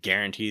doesn't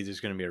guarantee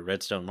there's going to be a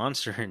redstone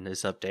monster in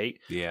this update.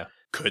 Yeah.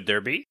 Could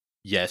there be?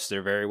 Yes,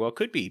 there very well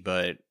could be,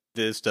 but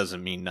this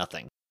doesn't mean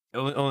nothing.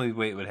 The only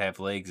way it would have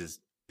legs is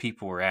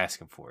people were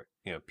asking for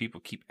it.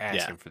 People keep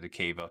asking for the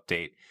cave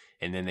update,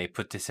 and then they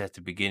put this at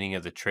the beginning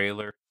of the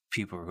trailer.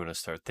 People are going to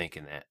start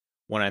thinking that.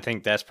 When I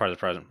think that's part of the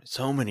problem.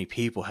 So many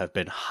people have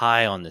been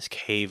high on this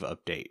cave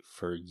update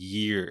for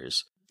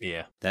years.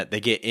 Yeah. That they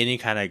get any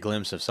kind of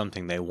glimpse of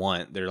something they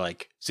want. They're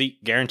like, see,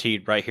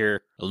 guaranteed right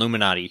here,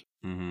 Illuminati.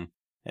 Mm-hmm.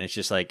 And it's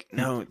just like,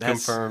 no,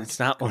 that's confirmed. It's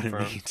not what it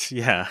means.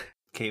 Yeah.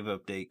 Cave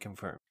update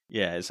confirmed.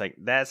 Yeah, it's like,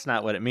 that's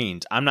not what it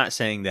means. I'm not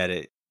saying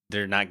that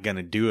they're not going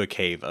to do a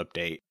cave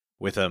update.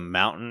 With a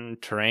mountain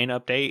terrain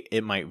update,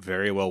 it might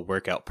very well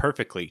work out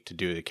perfectly to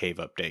do the cave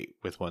update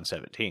with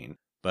 117.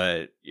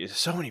 But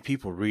so many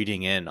people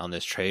reading in on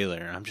this trailer,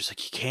 and I'm just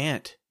like,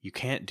 you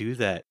can't do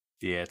that.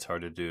 Yeah, it's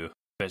hard to do,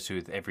 especially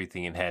with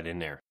everything it had in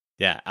there.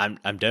 Yeah, I'm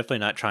definitely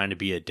not trying to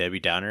be a Debbie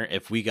Downer.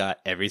 If we got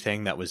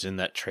everything that was in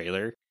that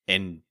trailer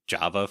in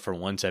Java for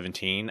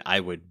 117, I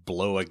would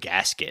blow a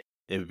gasket.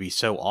 It would be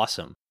so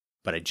awesome.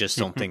 But I just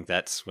don't think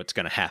that's what's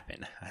going to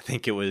happen. I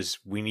think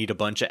we need a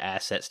bunch of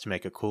assets to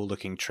make a cool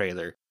looking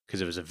trailer,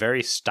 because it was a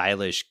very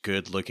stylish,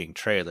 good looking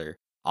trailer.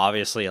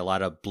 Obviously, a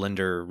lot of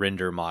Blender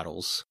render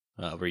models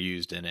were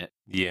used in it.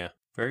 Yeah,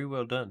 very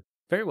well done.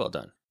 Very well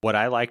done. What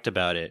I liked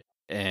about it,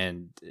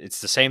 and it's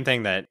the same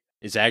thing that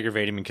is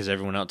aggravating me because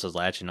everyone else is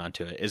latching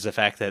onto it, is the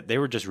fact that they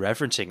were just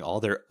referencing all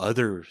their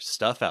other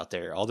stuff out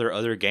there, all their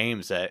other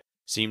games that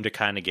seem to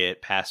kind of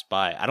get passed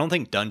by. I don't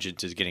think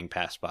Dungeons is getting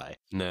passed by.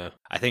 No.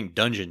 I think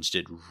Dungeons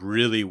did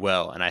really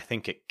well, and I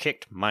think it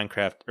kicked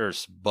Minecraft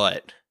Earth's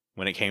butt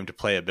when it came to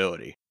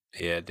playability.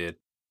 Yeah, it did.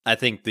 I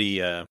think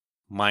the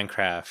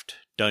Minecraft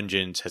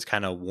Dungeons has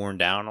kind of worn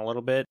down a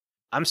little bit.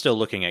 I'm still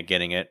looking at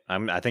getting it.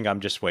 I think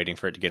I'm just waiting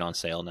for it to get on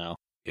sale now.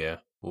 Yeah.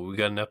 Well, we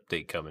got an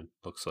update coming,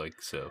 looks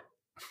like, so.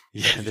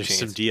 Yeah, there's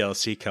some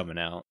DLC coming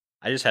out.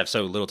 I just have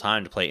so little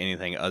time to play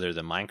anything other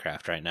than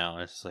Minecraft right now.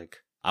 It's like,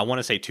 I want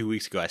to say 2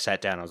 weeks ago, I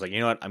sat down. I was like, you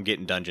know what? I'm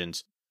getting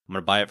Dungeons. I'm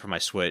going to buy it for my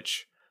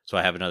Switch, so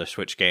I have another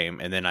Switch game.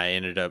 And then I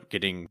ended up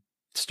getting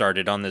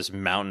started on this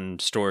mountain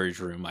storage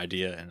room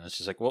idea. And I was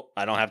just like, well,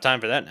 I don't have time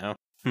for that now.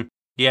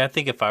 Yeah, I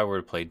think if I were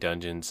to play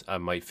Dungeons, I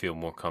might feel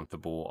more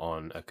comfortable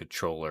on a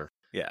controller.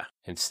 Yeah.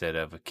 Instead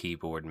of a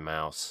keyboard and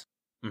mouse.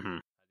 Mm-hmm.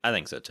 I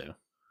think so, too.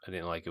 I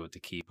didn't like it with the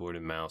keyboard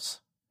and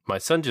mouse. My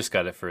son just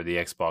got it for the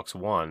Xbox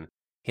One.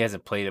 He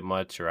hasn't played it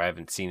much, or I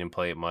haven't seen him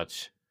play it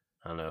much.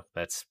 I don't know.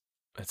 That's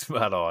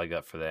about all I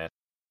got for that.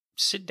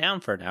 sit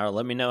down for an hour.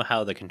 Let me know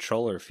how the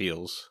controller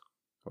feels.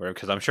 Or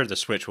because I'm sure the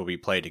Switch will be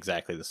played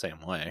exactly the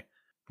same way.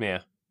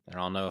 Yeah. And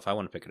I'll know if I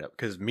want to pick it up.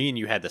 Because me and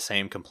you had the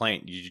same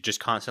complaint. You're just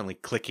constantly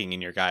clicking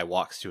and your guy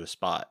walks to a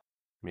spot.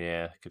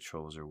 Yeah,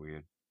 controls are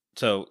weird.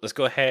 So let's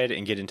go ahead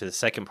and get into the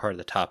second part of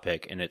the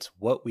topic, and it's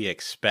what we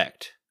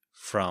expect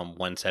from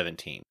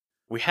 117.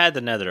 We had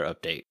the Nether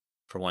update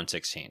for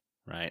 116,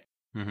 right?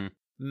 Mm-hmm.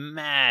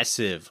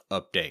 Massive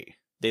update.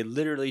 They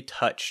literally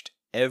touched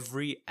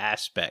every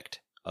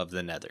aspect of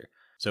the Nether.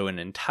 So an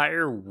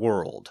entire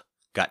world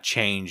got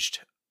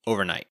changed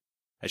overnight.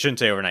 I shouldn't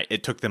say overnight.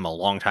 It took them a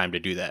long time to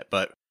do that.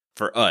 But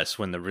for us,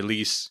 when the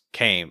release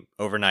came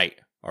overnight,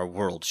 our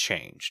world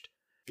changed.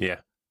 Yeah.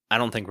 I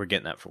don't think we're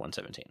getting that for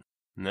 117.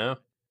 No?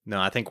 No,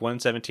 I think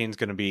 117 is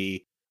going to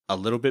be a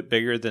little bit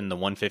bigger than the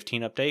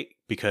 115 update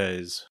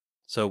because,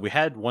 so we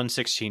had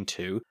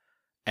 116.2,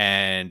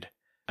 and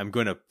I'm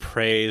going to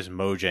praise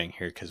Mojang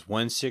here because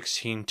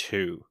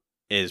 116.2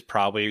 is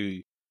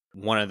probably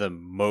one of the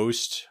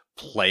most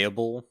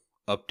playable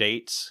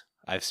updates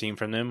I've seen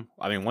from them.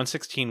 I mean,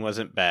 116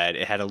 wasn't bad.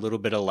 It had a little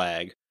bit of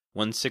lag.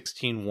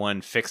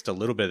 116.1 fixed a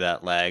little bit of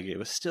that lag. It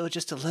was still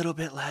just a little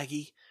bit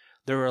laggy.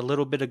 There were a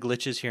little bit of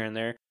glitches here and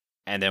there.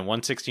 And then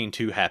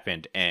 116.2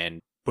 happened, and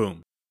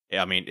boom.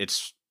 I mean,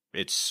 it's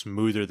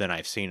smoother than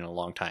I've seen in a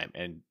long time.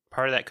 And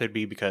part of that could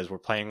be because we're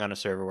playing on a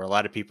server where a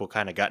lot of people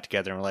kind of got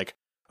together and were like,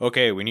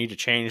 okay, we need to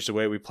change the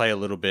way we play a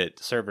little bit.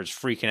 The server's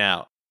freaking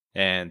out.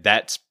 And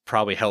that's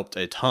probably helped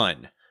a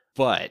ton.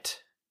 But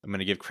I'm going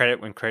to give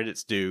credit when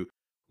credit's due.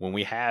 When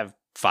we have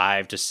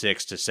 5 to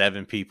 6 to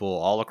 7 people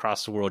all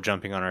across the world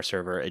jumping on our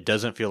server, it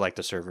doesn't feel like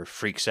the server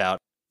freaks out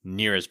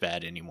near as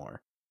bad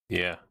anymore.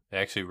 Yeah, it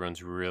actually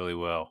runs really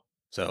well.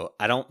 So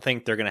I don't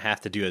think they're going to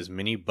have to do as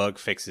many bug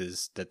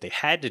fixes that they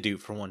had to do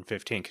for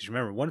 115. Because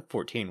remember,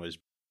 114 was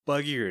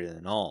buggier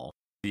than all.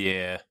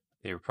 Yeah,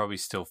 they were probably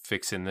still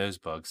fixing those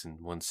bugs in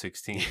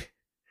 116.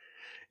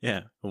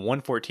 Yeah,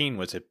 114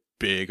 was a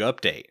big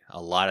update.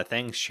 A lot of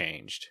things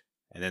changed.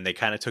 And then they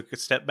kind of took a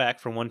step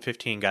back from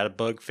 115, got a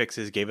bug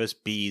fixes, gave us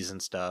bees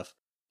and stuff.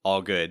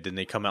 All good. Then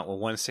they come out with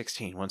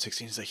 116.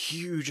 116 is a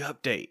huge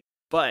update.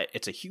 But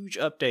it's a huge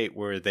update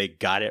where they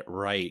got it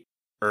right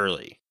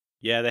early.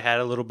 Yeah, they had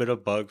a little bit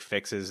of bug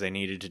fixes they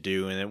needed to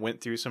do, and it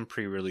went through some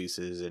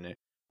pre-releases, and it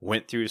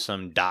went through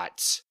some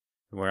dots.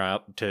 We're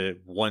up to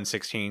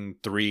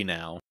 116.3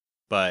 now,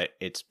 but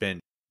it's been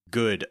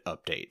good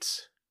updates.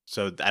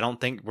 So I don't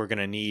think we're going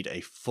to need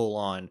a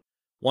full-on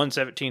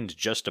 117 is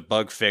just a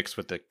bug fix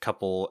with a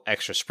couple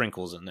extra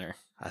sprinkles in there.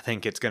 I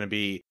think it's going to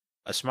be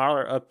a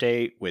smaller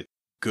update with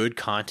good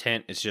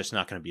content. It's just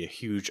not going to be a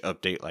huge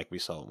update like we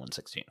saw in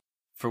 116.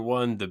 For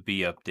one, the B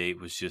update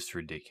was just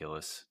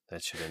ridiculous.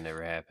 That should have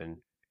never happened.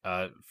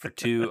 For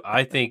two,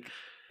 I think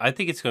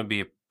it's going to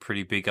be a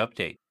pretty big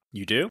update.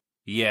 You do?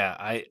 Yeah,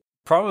 I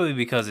probably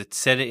because it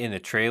said it in the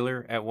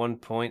trailer at one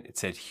point. It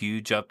said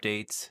huge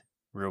updates,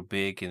 real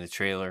big in the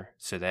trailer.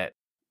 So that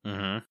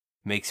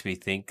makes me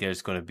think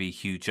there's going to be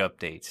huge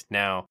updates.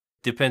 Now,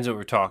 depends what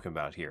we're talking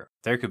about here.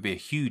 There could be a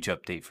huge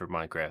update for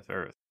Minecraft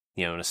Earth,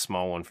 and a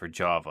small one for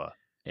Java.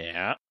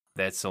 Yeah.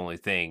 That's the only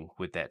thing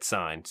with that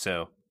sign.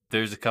 So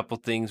there's a couple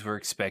things we're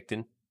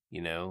expecting,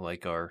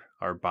 like our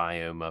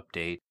biome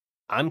update.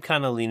 I'm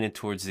kind of leaning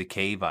towards the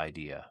cave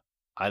idea.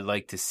 I'd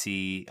like to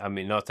see,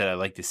 not that I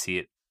like to see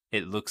it.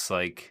 It looks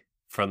like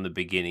from the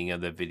beginning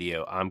of the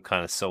video, I'm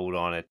kind of sold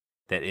on it,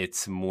 that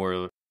it's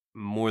more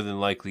than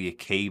likely a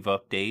cave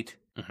update.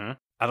 Mm-hmm.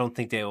 I don't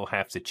think they will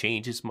have to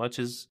change as much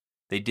as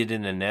they did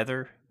in the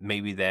Nether.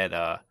 Maybe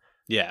that,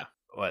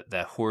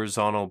 that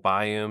horizontal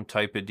biome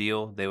type of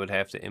deal they would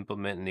have to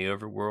implement in the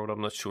overworld.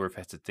 I'm not sure if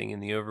that's a thing in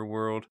the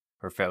overworld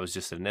or if that was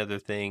just another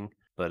thing,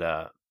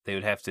 but they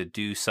would have to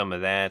do some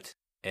of that.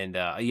 And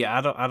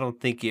I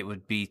don't think it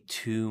would be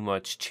too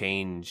much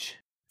change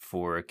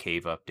for a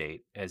cave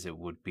update as it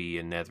would be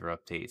a Nether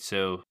update.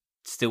 So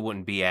it still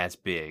wouldn't be as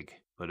big,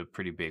 but a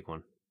pretty big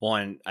one. Well,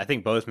 and I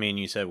think both me and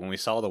you said when we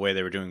saw the way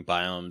they were doing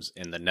biomes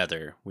in the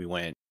Nether, we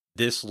went,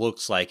 this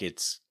looks like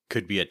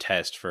could be a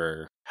test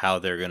for how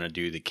they're going to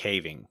do the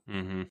caving.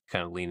 Mm-hmm.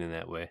 Kind of leaning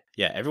that way.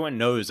 Yeah, everyone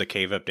knows a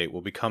cave update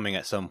will be coming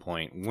at some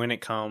point. When it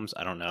comes,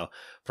 I don't know.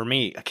 For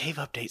me, a cave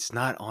update's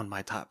not on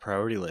my top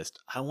priority list.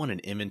 I want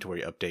an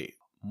inventory update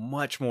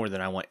much more than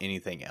I want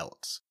anything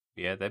else.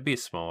 Yeah, that'd be a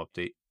small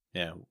update.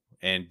 Yeah,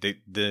 and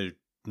the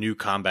new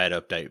combat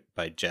update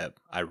by Jeb,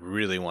 I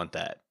really want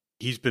that.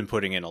 He's been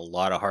putting in a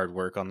lot of hard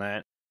work on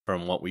that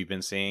from what we've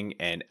been seeing,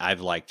 and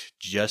I've liked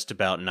just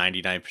about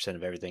 99%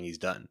 of everything he's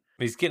done.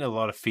 He's getting a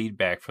lot of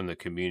feedback from the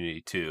community,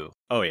 too.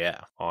 Oh,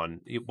 yeah. On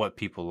what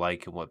people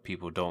like and what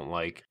people don't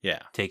like.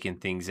 Yeah. Taking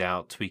things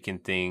out, tweaking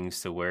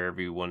things to where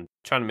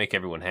trying to make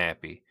everyone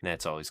happy. And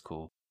that's always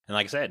cool. And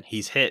like I said,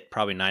 he's hit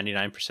probably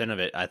 99% of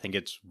it. I think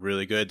it's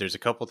really good. There's a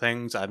couple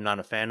things I'm not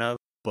a fan of,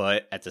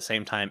 but at the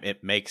same time,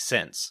 it makes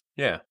sense.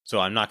 Yeah.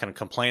 So I'm not going to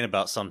complain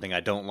about something I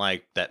don't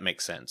like that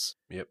makes sense.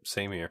 Yep,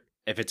 same here.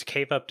 If it's a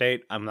cave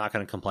update, I'm not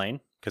going to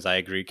complain because I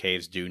agree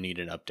caves do need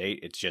an update.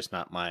 It's just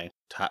not my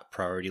top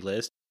priority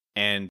list.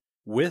 And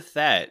with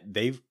that,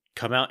 they've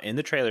come out in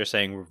the trailer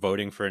saying we're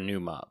voting for a new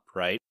mob,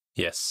 right?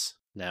 Yes.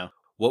 Now,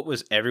 what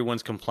was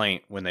everyone's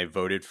complaint when they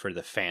voted for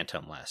the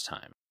Phantom last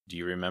time? Do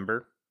you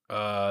remember?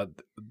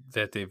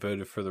 That they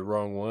voted for the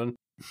wrong one.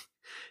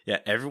 Yeah,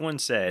 everyone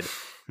said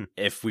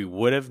if we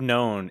would have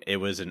known it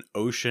was an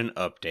Ocean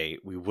update,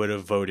 we would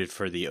have voted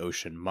for the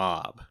Ocean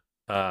mob.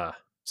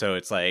 So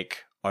it's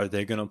like, are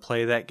they going to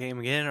play that game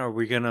again? Are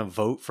we going to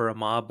vote for a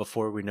mob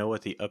before we know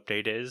what the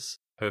update is?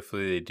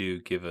 Hopefully they do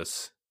give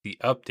us the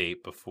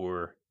update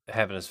before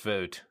having us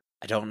vote.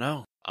 I don't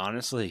know.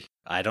 Honestly,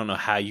 I don't know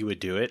how you would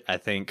do it. I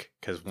think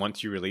because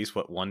once you release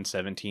what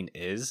 117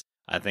 is,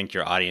 I think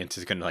your audience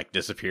is going to like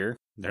disappear.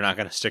 They're not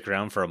going to stick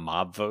around for a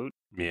mob vote.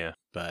 Yeah.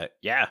 But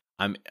yeah,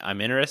 I'm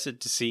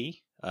interested to see.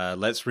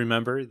 Let's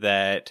remember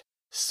that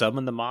some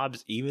of the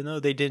mobs, even though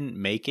they didn't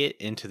make it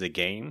into the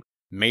game,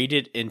 made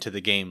it into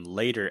the game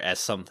later as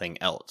something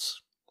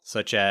else,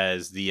 such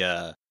as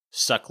the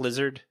suck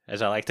lizard,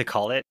 as I like to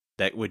call it,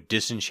 that would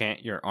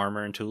disenchant your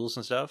armor and tools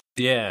and stuff.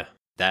 Yeah.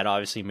 That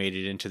obviously made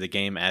it into the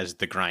game as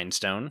the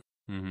grindstone.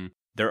 Mm-hmm.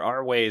 There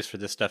are ways for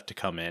this stuff to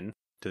come in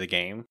to the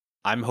game.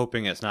 I'm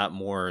hoping it's not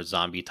more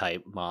zombie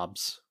type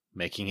mobs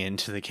making it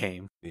into the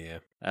game. Yeah.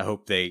 I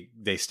hope they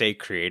stay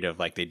creative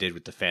like they did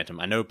with the Phantom.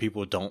 I know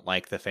people don't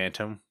like the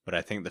Phantom, but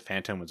I think the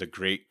Phantom was a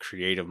great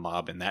creative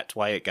mob, and that's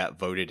why it got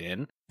voted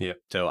in. Yeah.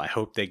 So I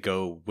hope they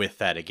go with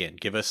that again.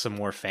 Give us some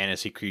more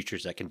fantasy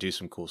creatures that can do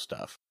some cool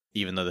stuff,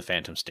 even though the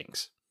Phantom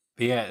stinks.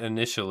 Yeah,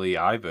 initially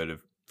I voted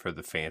for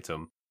the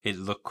Phantom. It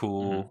looked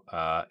cool.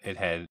 Mm-hmm. It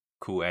had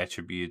cool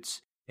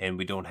attributes, and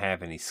we don't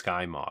have any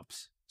sky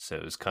mobs. So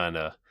it was kind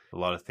of a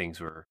lot of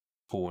things were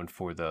pulling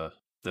for the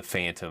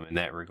Phantom in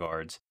that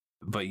regards.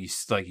 But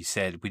like you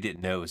said, we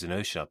didn't know it was an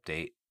Ocean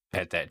update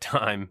at that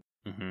time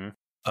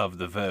of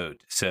the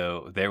vote.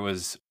 So there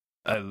was,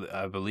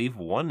 I believe,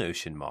 one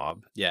Ocean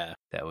mob. Yeah,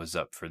 that was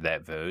up for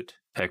that vote.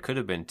 There could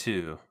have been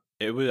two.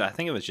 I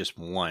think it was just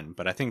one.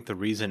 But I think the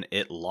reason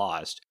it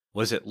lost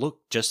was it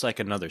looked just like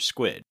another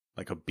squid,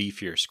 like a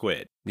beefier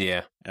squid.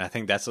 Yeah, and I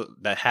think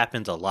that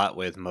happens a lot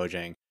with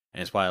Mojang,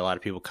 and it's why a lot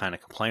of people kind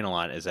of complain a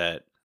lot. Is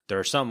that there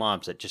are some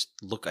mobs that just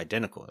look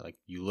identical. Like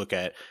you look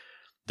at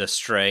the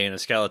Stray and a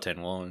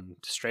skeleton. Well, and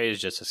Stray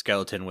is just a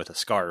skeleton with a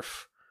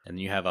scarf. And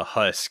you have a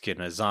husk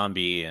and a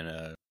zombie and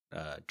a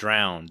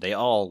drowned. They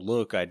all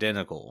look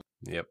identical.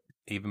 Yep.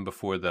 Even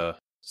before the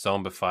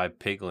zombified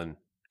piglin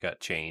got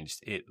changed,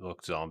 it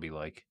looked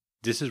zombie-like.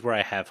 This is where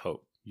I have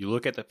hope. You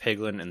look at the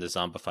piglin and the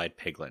zombified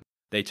piglin.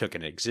 They took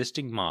an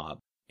existing mob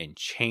and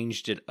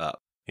changed it up.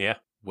 Yeah.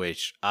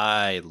 Which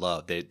I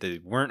love. They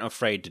weren't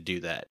afraid to do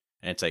that.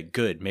 And it's like,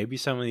 good. Maybe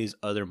some of these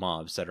other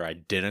mobs that are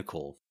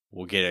identical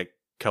will get a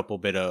couple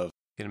bit of...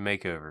 Get a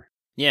makeover.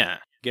 Yeah.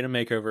 Get a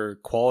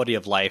makeover, quality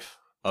of life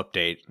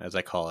update, as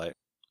I call it.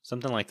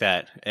 Something like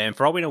that. And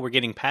for all we know, we're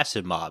getting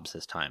passive mobs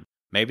this time.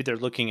 Maybe they're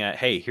looking at,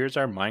 hey, here's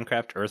our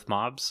Minecraft Earth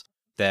mobs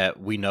that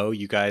we know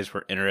you guys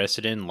were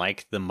interested in,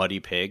 like the Muddy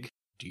Pig.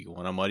 Do you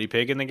want a Muddy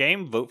Pig in the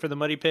game? Vote for the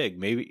Muddy Pig.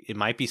 Maybe it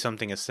might be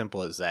something as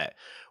simple as that,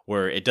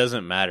 where it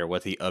doesn't matter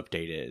what the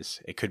update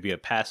is. It could be a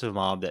passive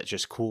mob that's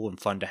just cool and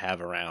fun to have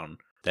around,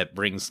 that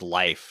brings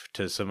life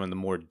to some of the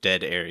more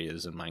dead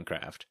areas in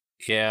Minecraft.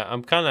 Yeah,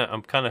 I'm kind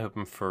of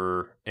hoping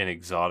for an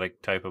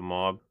exotic type of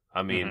mob.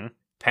 I mean,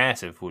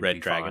 passive would Red be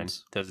dragons.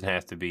 fine. Doesn't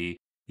have to be.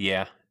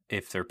 Yeah,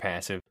 if they're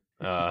passive.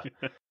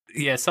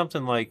 Yeah,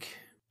 something like,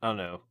 I don't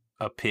know,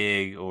 a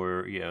pig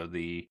or,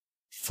 the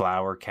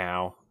flower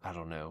cow. I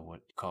don't know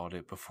what you called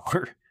it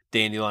before.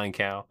 Dandelion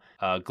cow.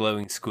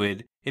 Glowing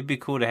squid. It'd be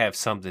cool to have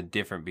something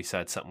different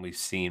besides something we've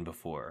seen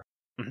before.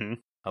 Mm-hmm.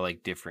 I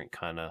like different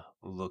kind of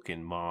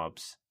looking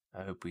mobs.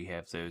 I hope we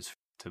have those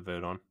to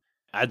vote on.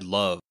 I'd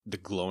love the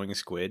glowing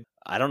squid.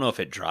 I don't know if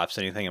it drops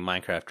anything in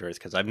Minecraft Earth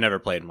because I've never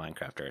played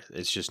Minecraft Earth.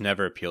 It's just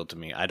never appealed to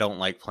me. I don't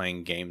like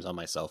playing games on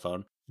my cell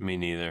phone. Me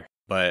neither.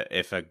 But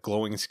if a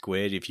glowing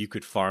squid, if you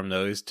could farm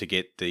those to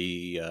get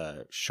the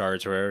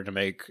shards or whatever to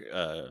make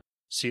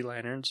sea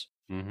lanterns,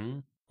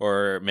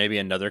 or maybe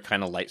another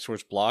kind of light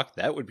source block,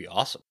 that would be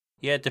awesome.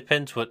 Yeah, it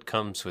depends what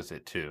comes with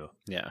it too.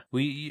 Yeah,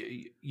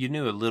 you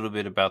knew a little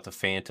bit about the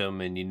Phantom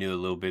and you knew a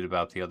little bit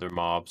about the other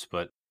mobs,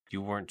 but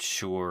you weren't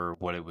sure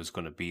what it was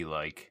going to be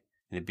like.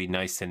 And it'd be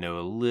nice to know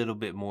a little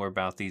bit more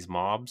about these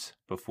mobs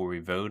before we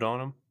vote on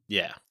them.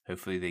 Yeah.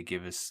 Hopefully they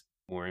give us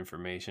more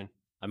information.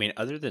 I mean,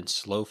 other than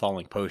slow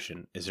falling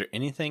potion, is there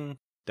anything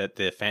that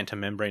the Phantom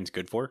Membrane's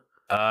good for?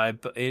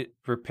 It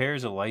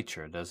repairs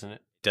Elytra, doesn't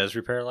it? Does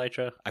repair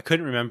Elytra? I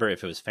couldn't remember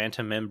if it was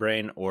Phantom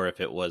Membrane or if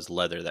it was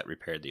leather that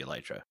repaired the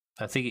Elytra.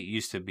 I think it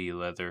used to be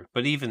leather,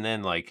 but even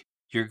then, like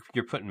you're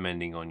putting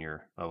mending on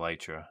your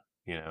Elytra.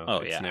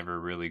 It's never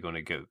really going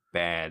to go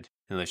bad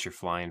unless you're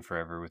flying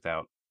forever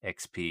without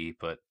XP.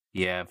 But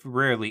yeah,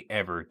 rarely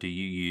ever do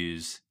you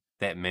use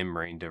that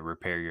membrane to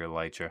repair your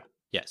Elytra.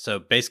 Yeah, so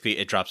basically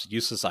it drops a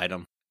useless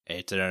item.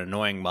 It's an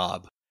annoying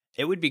mob.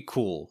 It would be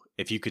cool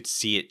if you could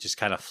see it just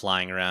kind of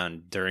flying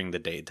around during the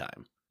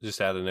daytime.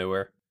 Just out of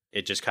nowhere?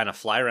 It just kind of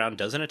fly around,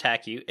 doesn't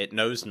attack you. It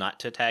knows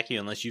not to attack you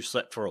unless you've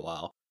slept for a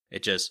while.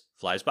 It just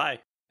flies by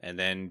and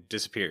then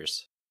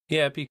disappears.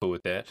 Yeah, I'd be cool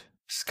with that.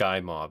 Sky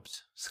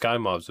mobs. Sky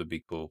mobs would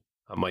be cool.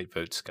 I might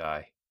vote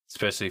Sky,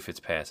 especially if it's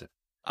passive.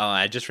 Oh,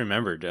 I just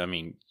remembered. I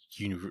mean,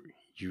 you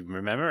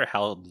remember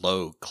how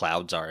low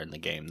clouds are in the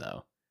game,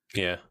 though.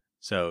 Yeah.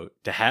 So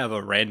to have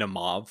a random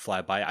mob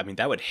fly by, I mean,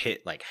 that would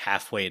hit like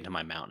halfway into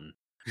my mountain.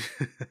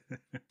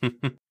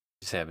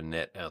 Just have a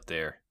net out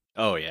there.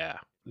 Oh, yeah.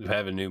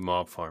 Have a new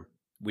mob farm.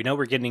 We know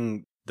we're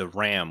getting the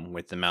ram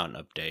with the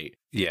mountain update.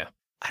 Yeah.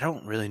 I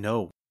don't really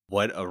know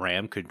what a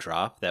ram could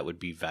drop that would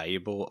be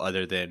valuable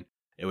other than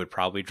it would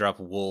probably drop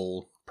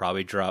wool,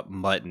 probably drop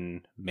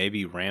mutton,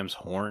 maybe ram's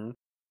horn.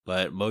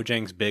 But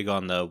Mojang's big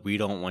on we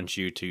don't want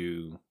you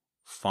to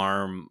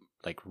farm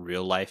like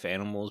real life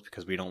animals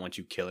because we don't want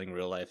you killing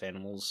real life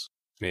animals.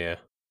 Yeah.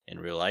 In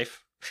real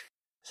life.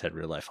 Said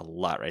real life a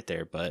lot right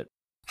there, but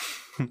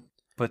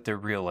but they're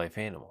real life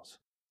animals.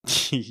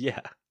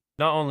 Yeah.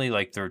 Not only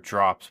like their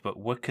drops, but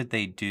what could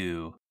they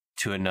do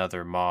to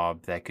another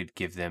mob that could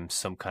give them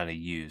some kind of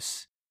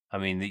use? I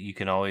mean, that you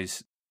can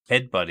always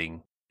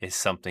headbutting is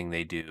something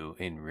they do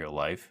in real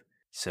life.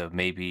 So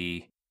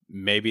maybe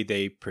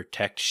they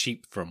protect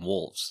sheep from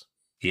wolves.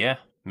 Yeah,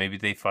 maybe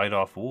they fight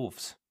off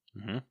wolves.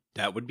 Mm-hmm.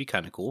 That would be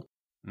kind of cool.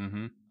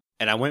 Mm-hmm.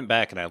 And I went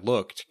back and I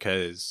looked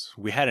because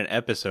we had an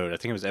episode, I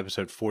think it was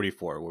episode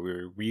 44,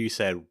 where we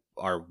said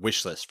our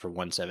wish list for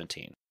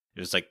 117. It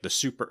was like the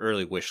super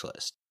early wish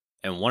list.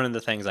 And one of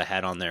the things I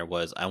had on there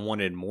was I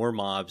wanted more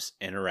mobs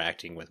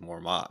interacting with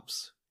more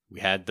mobs. We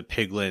had the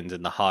piglins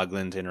and the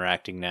hoglins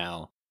interacting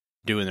now,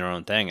 doing their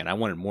own thing, and I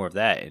wanted more of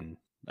that. And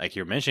like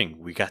you're mentioning,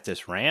 we got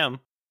this ram.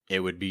 It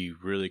would be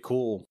really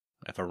cool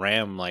if a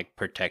ram like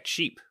protect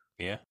sheep.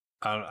 Yeah.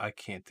 I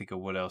can't think of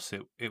what else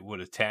it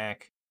would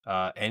attack.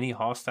 Any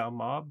hostile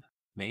mob,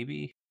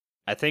 maybe?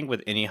 I think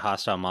with any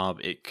hostile mob,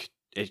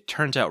 it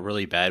turns out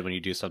really bad when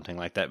you do something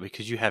like that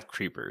because you have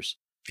creepers.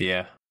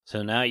 Yeah.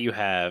 So now you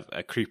have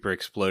a creeper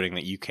exploding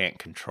that you can't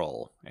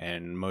control,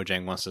 and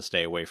Mojang wants to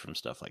stay away from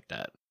stuff like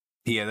that.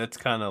 Yeah, that's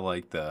kind of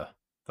like the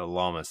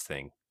llamas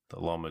thing. The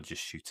llama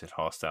just shoots at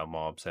hostile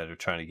mobs that are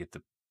trying to get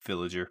the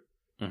villager.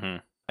 Mm-hmm.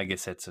 I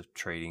guess that's a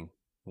trading,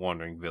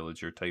 wandering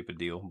villager type of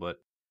deal, but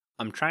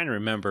I'm trying to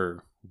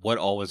remember what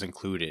all was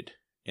included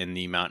in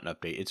the mountain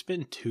update. It's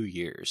been 2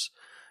 years.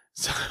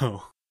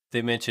 So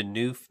they mentioned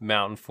new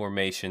mountain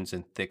formations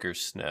and thicker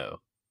snow.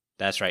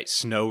 That's right.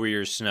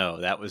 Snowier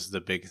snow. That was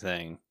the big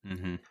thing.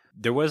 Mm-hmm.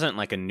 There wasn't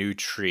like a new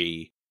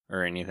tree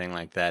or anything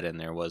like that in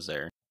there, was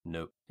there?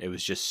 Nope. It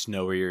was just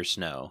snowier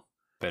snow.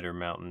 Better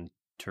mountain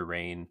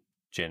terrain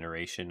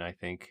generation, I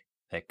think.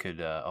 That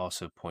could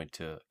also point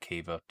to a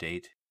cave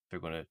update. They're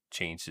going to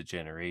change the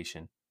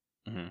generation.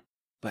 Mm-hmm.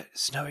 But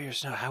snowier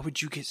snow, how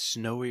would you get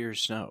snowier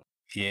snow?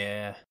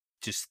 Yeah,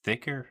 just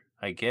thicker,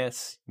 I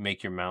guess.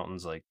 Make your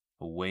mountains like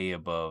way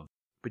above.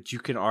 But you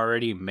can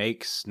already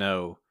make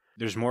snow.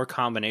 There's more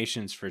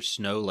combinations for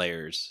snow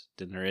layers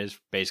than there is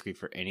basically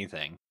for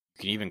anything.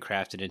 You can even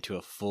craft it into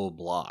a full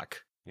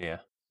block. Yeah.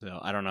 So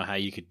I don't know how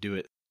you could do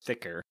it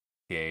thicker.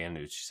 Yeah, I know what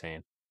you're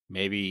saying.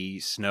 Maybe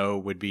snow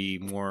would be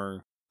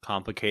more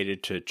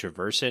complicated to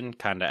traverse in,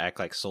 kind of act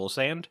like soul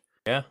sand.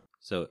 Yeah.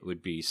 So it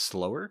would be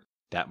slower.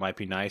 That might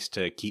be nice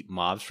to keep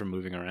mobs from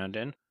moving around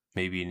in.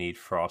 Maybe you need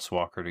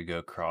Frostwalker to go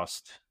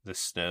across the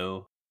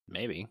snow.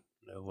 Maybe.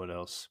 No, what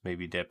else?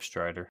 Maybe Depth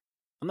Strider.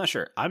 I'm not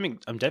sure. I'm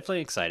definitely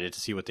excited to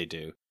see what they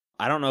do.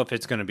 I don't know if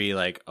it's going to be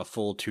like a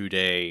full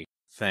 2-day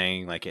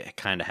thing like it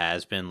kind of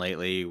has been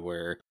lately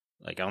where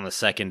like on the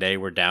second day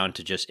we're down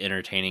to just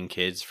entertaining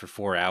kids for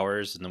 4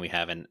 hours and then we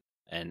have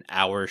an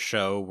hour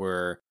show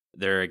where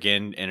they're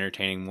again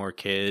entertaining more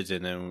kids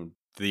and then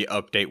the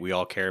update we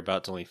all care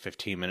about is only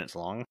 15 minutes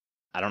long.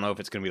 I don't know if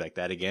it's going to be like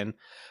that again.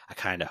 I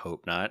kind of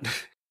hope not.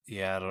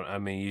 Yeah, I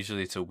mean,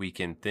 usually it's a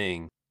weekend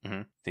thing.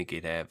 Mm-hmm. I think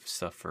you'd have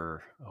stuff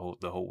for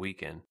the whole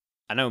weekend.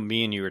 I know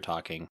me and you were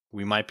talking.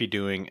 We might be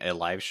doing a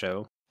live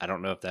show. I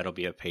don't know if that'll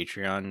be a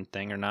Patreon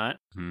thing or not,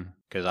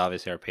 because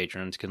obviously our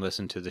patrons can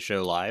listen to the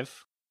show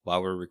live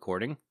while we're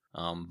recording.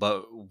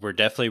 But we're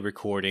definitely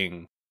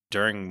recording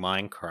during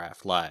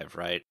Minecraft Live,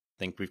 right? I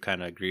think we've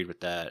kind of agreed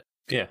with that.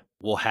 Yeah.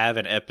 We'll have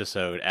an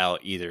episode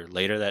out either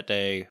later that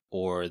day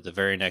or the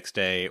very next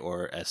day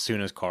or as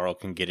soon as Carl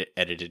can get it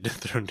edited and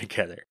thrown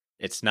together.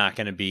 It's not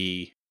going to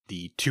be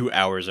the 2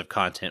 hours of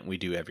content we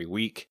do every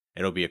week.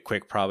 It'll be a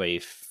quick, probably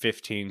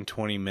 15,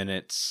 20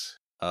 minutes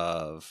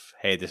of,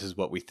 hey, this is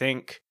what we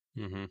think.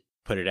 Mm-hmm.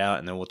 Put it out,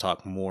 and then we'll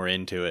talk more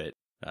into it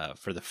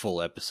for the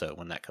full episode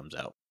when that comes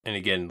out. And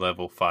again,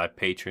 level 5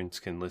 patrons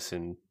can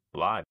listen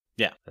live.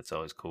 Yeah. That's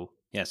always cool.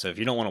 Yeah, so if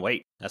you don't want to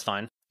wait, that's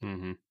fine.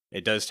 Mm-hmm.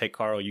 It does take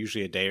Carl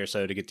usually a day or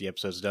so to get the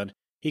episodes done.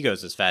 He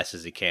goes as fast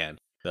as he can.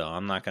 So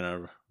I'm not going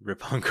to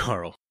rip on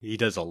Carl. He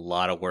does a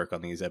lot of work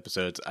on these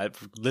episodes.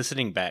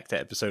 Listening back to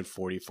episode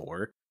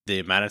 44, the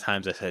amount of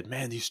times I said,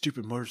 man, these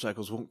stupid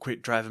motorcycles won't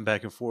quit driving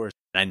back and forth.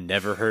 And I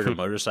never heard a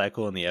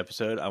motorcycle in the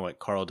episode. I went,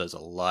 Carl does a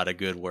lot of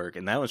good work.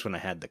 And that was when I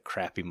had the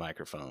crappy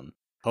microphone.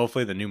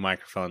 Hopefully the new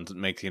microphone's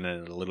making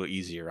it a little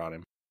easier on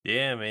him.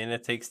 Yeah, man,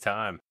 it takes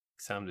time.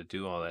 It's time to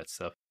do all that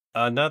stuff.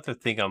 Another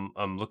thing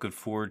I'm looking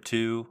forward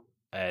to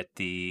at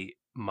the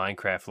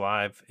Minecraft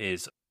Live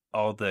is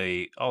all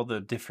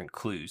the different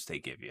clues they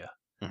give you.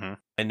 Mm-hmm.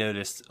 I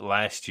noticed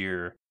last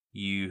year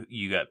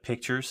you got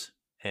pictures,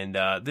 and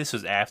this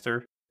was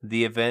after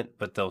the event,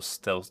 but they'll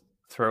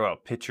throw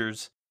out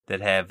pictures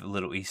that have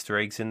little Easter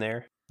eggs in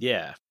there.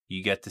 Yeah.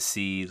 You got to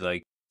see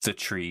like the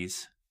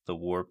trees, the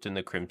warped and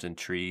the crimson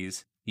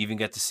trees. You even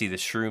got to see the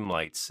shroom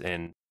lights,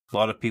 and a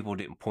lot of people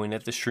didn't point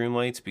at the shroom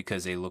lights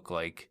because they look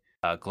like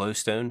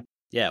glowstone.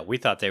 Yeah, we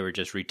thought they were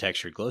just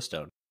retextured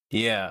glowstone.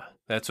 Yeah,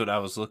 that's what I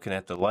was looking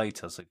at the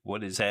lights. I was like,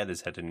 what is that?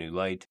 Is that a new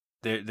light?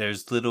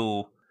 There's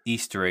little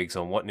Easter eggs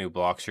on what new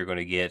blocks you're going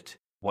to get,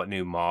 what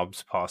new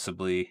mobs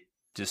possibly.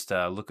 Just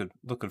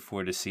looking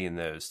forward to seeing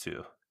those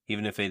too.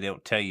 Even if they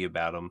don't tell you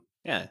about them,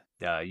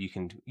 yeah, you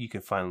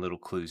can find little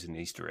clues and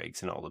Easter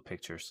eggs in all the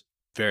pictures.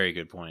 Very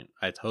good point.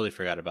 I totally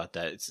forgot about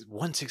that.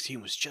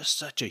 116 was just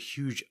such a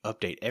huge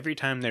update. Every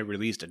time they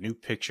released a new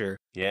picture,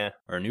 or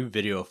a new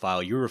video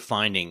file, you were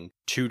finding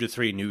 2 to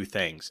 3 new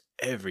things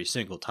every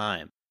single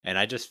time. And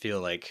I just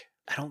feel like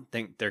I don't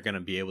think they're going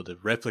to be able to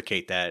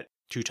replicate that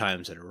 2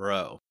 times in a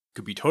row.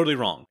 Could be totally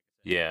wrong.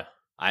 Yeah.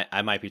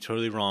 I might be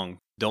totally wrong.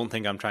 Don't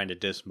think I'm trying to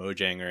diss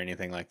Mojang or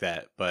anything like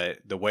that. But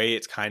the way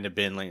it's kind of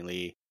been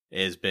lately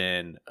has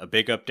been a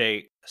big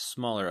update, a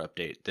smaller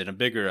update, then a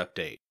bigger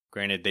update.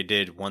 Granted, they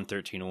did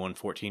 113 and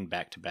 114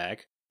 back to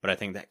back, but I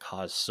think that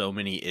caused so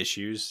many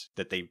issues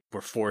that they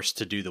were forced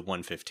to do the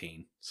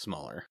 115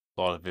 smaller.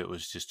 A lot of it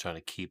was just trying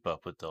to keep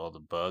up with all the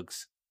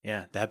bugs.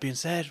 Yeah, that being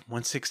said,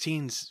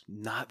 116's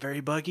not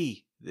very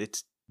buggy.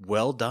 It's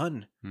well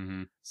done.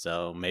 Mm-hmm.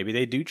 So maybe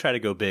they do try to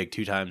go big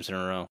 2 times in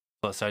a row.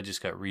 Plus, I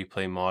just got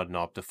Replay Mod and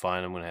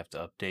Optifine. I'm going to have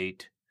to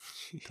update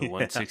to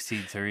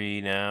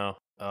 163 now.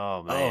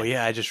 Oh, man. Oh,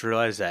 yeah, I just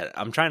realized that.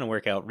 I'm trying to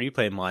work out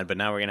Replay Mod, but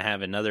now we're going to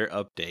have another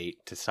update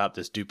to stop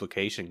this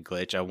duplication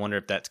glitch. I wonder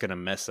if that's going to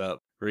mess up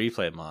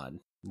Replay Mod.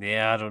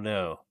 Yeah, I don't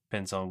know.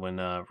 Depends on when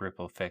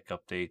Ripple Effect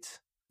updates.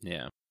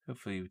 Yeah.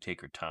 Hopefully we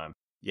take our time.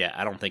 Yeah,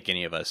 I don't think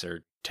any of us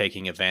are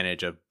taking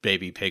advantage of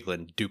Baby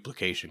Piglin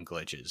duplication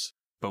glitches.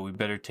 But we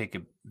better take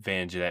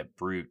advantage of that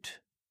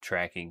brute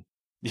tracking.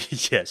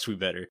 Yes, we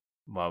better.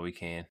 While we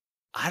can.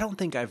 I don't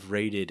think I've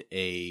raided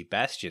a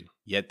Bastion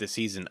yet this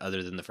season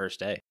other than the first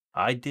day.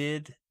 I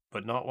did,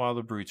 but not while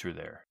the brutes were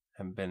there. I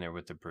haven't been there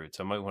with the brutes.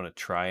 I might want to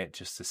try it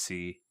just to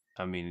see.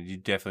 I mean, you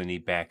definitely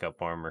need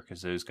backup armor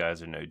because those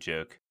guys are no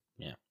joke.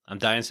 Yeah. I'm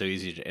dying so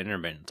easy to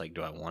Enderman. It's like,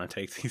 do I want to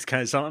take these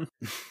guys on?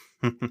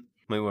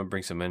 Might want to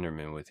bring some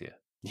Endermen with you.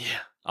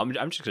 Yeah. I'm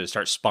just going to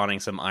start spawning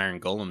some iron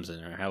golems in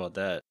there. How about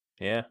that?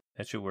 Yeah,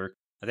 that should work.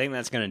 I think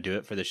that's going to do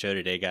it for the show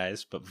today,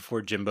 guys. But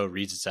before Jimbo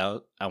reads us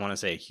out, I want to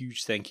say a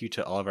huge thank you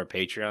to all of our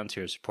Patreons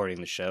who are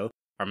supporting the show.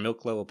 Our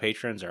milk level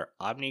patrons are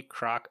Omni,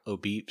 Croc,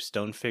 Obeep,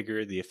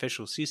 Stonefigure, the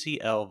official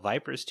CCL,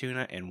 Vipers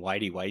Tuna, and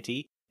Whitey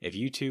Whitey. If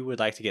you too would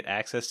like to get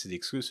access to the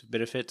exclusive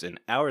benefits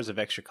and hours of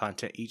extra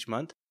content each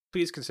month,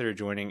 please consider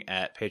joining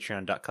at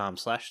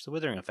patreon.com/The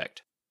Withering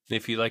Effect.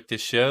 If you like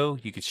this show,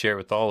 you can share it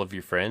with all of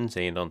your friends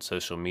and on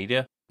social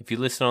media. If you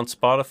listen on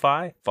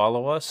Spotify,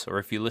 follow us, or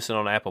if you listen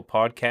on Apple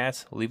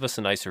Podcasts, leave us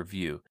a nice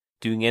review.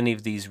 Doing any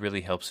of these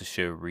really helps the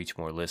show reach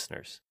more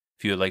listeners.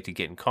 If you would like to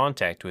get in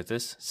contact with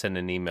us, send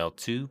an email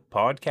to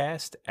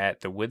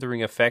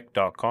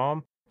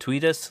podcast@thewitheringeffect.com,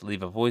 tweet us,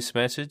 leave a voice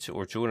message,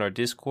 or join our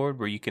Discord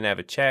where you can have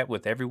a chat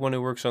with everyone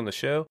who works on the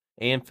show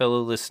and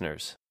fellow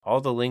listeners.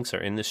 All the links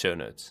are in the show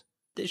notes.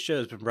 This show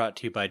has been brought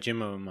to you by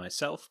Jimmo and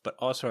myself, but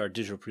also our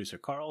digital producer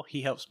Carl.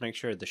 He helps make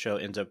sure the show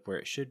ends up where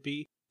it should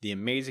be. The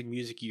amazing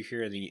music you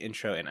hear in the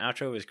intro and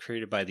outro is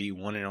created by the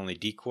one and only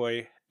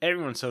Decoy.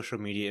 Everyone's social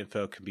media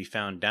info can be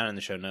found down in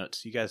the show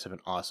notes. You guys have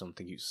been awesome.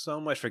 Thank you so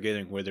much for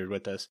getting withered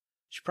with us.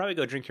 You should probably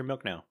go drink your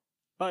milk now.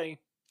 Bye.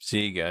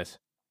 See you guys.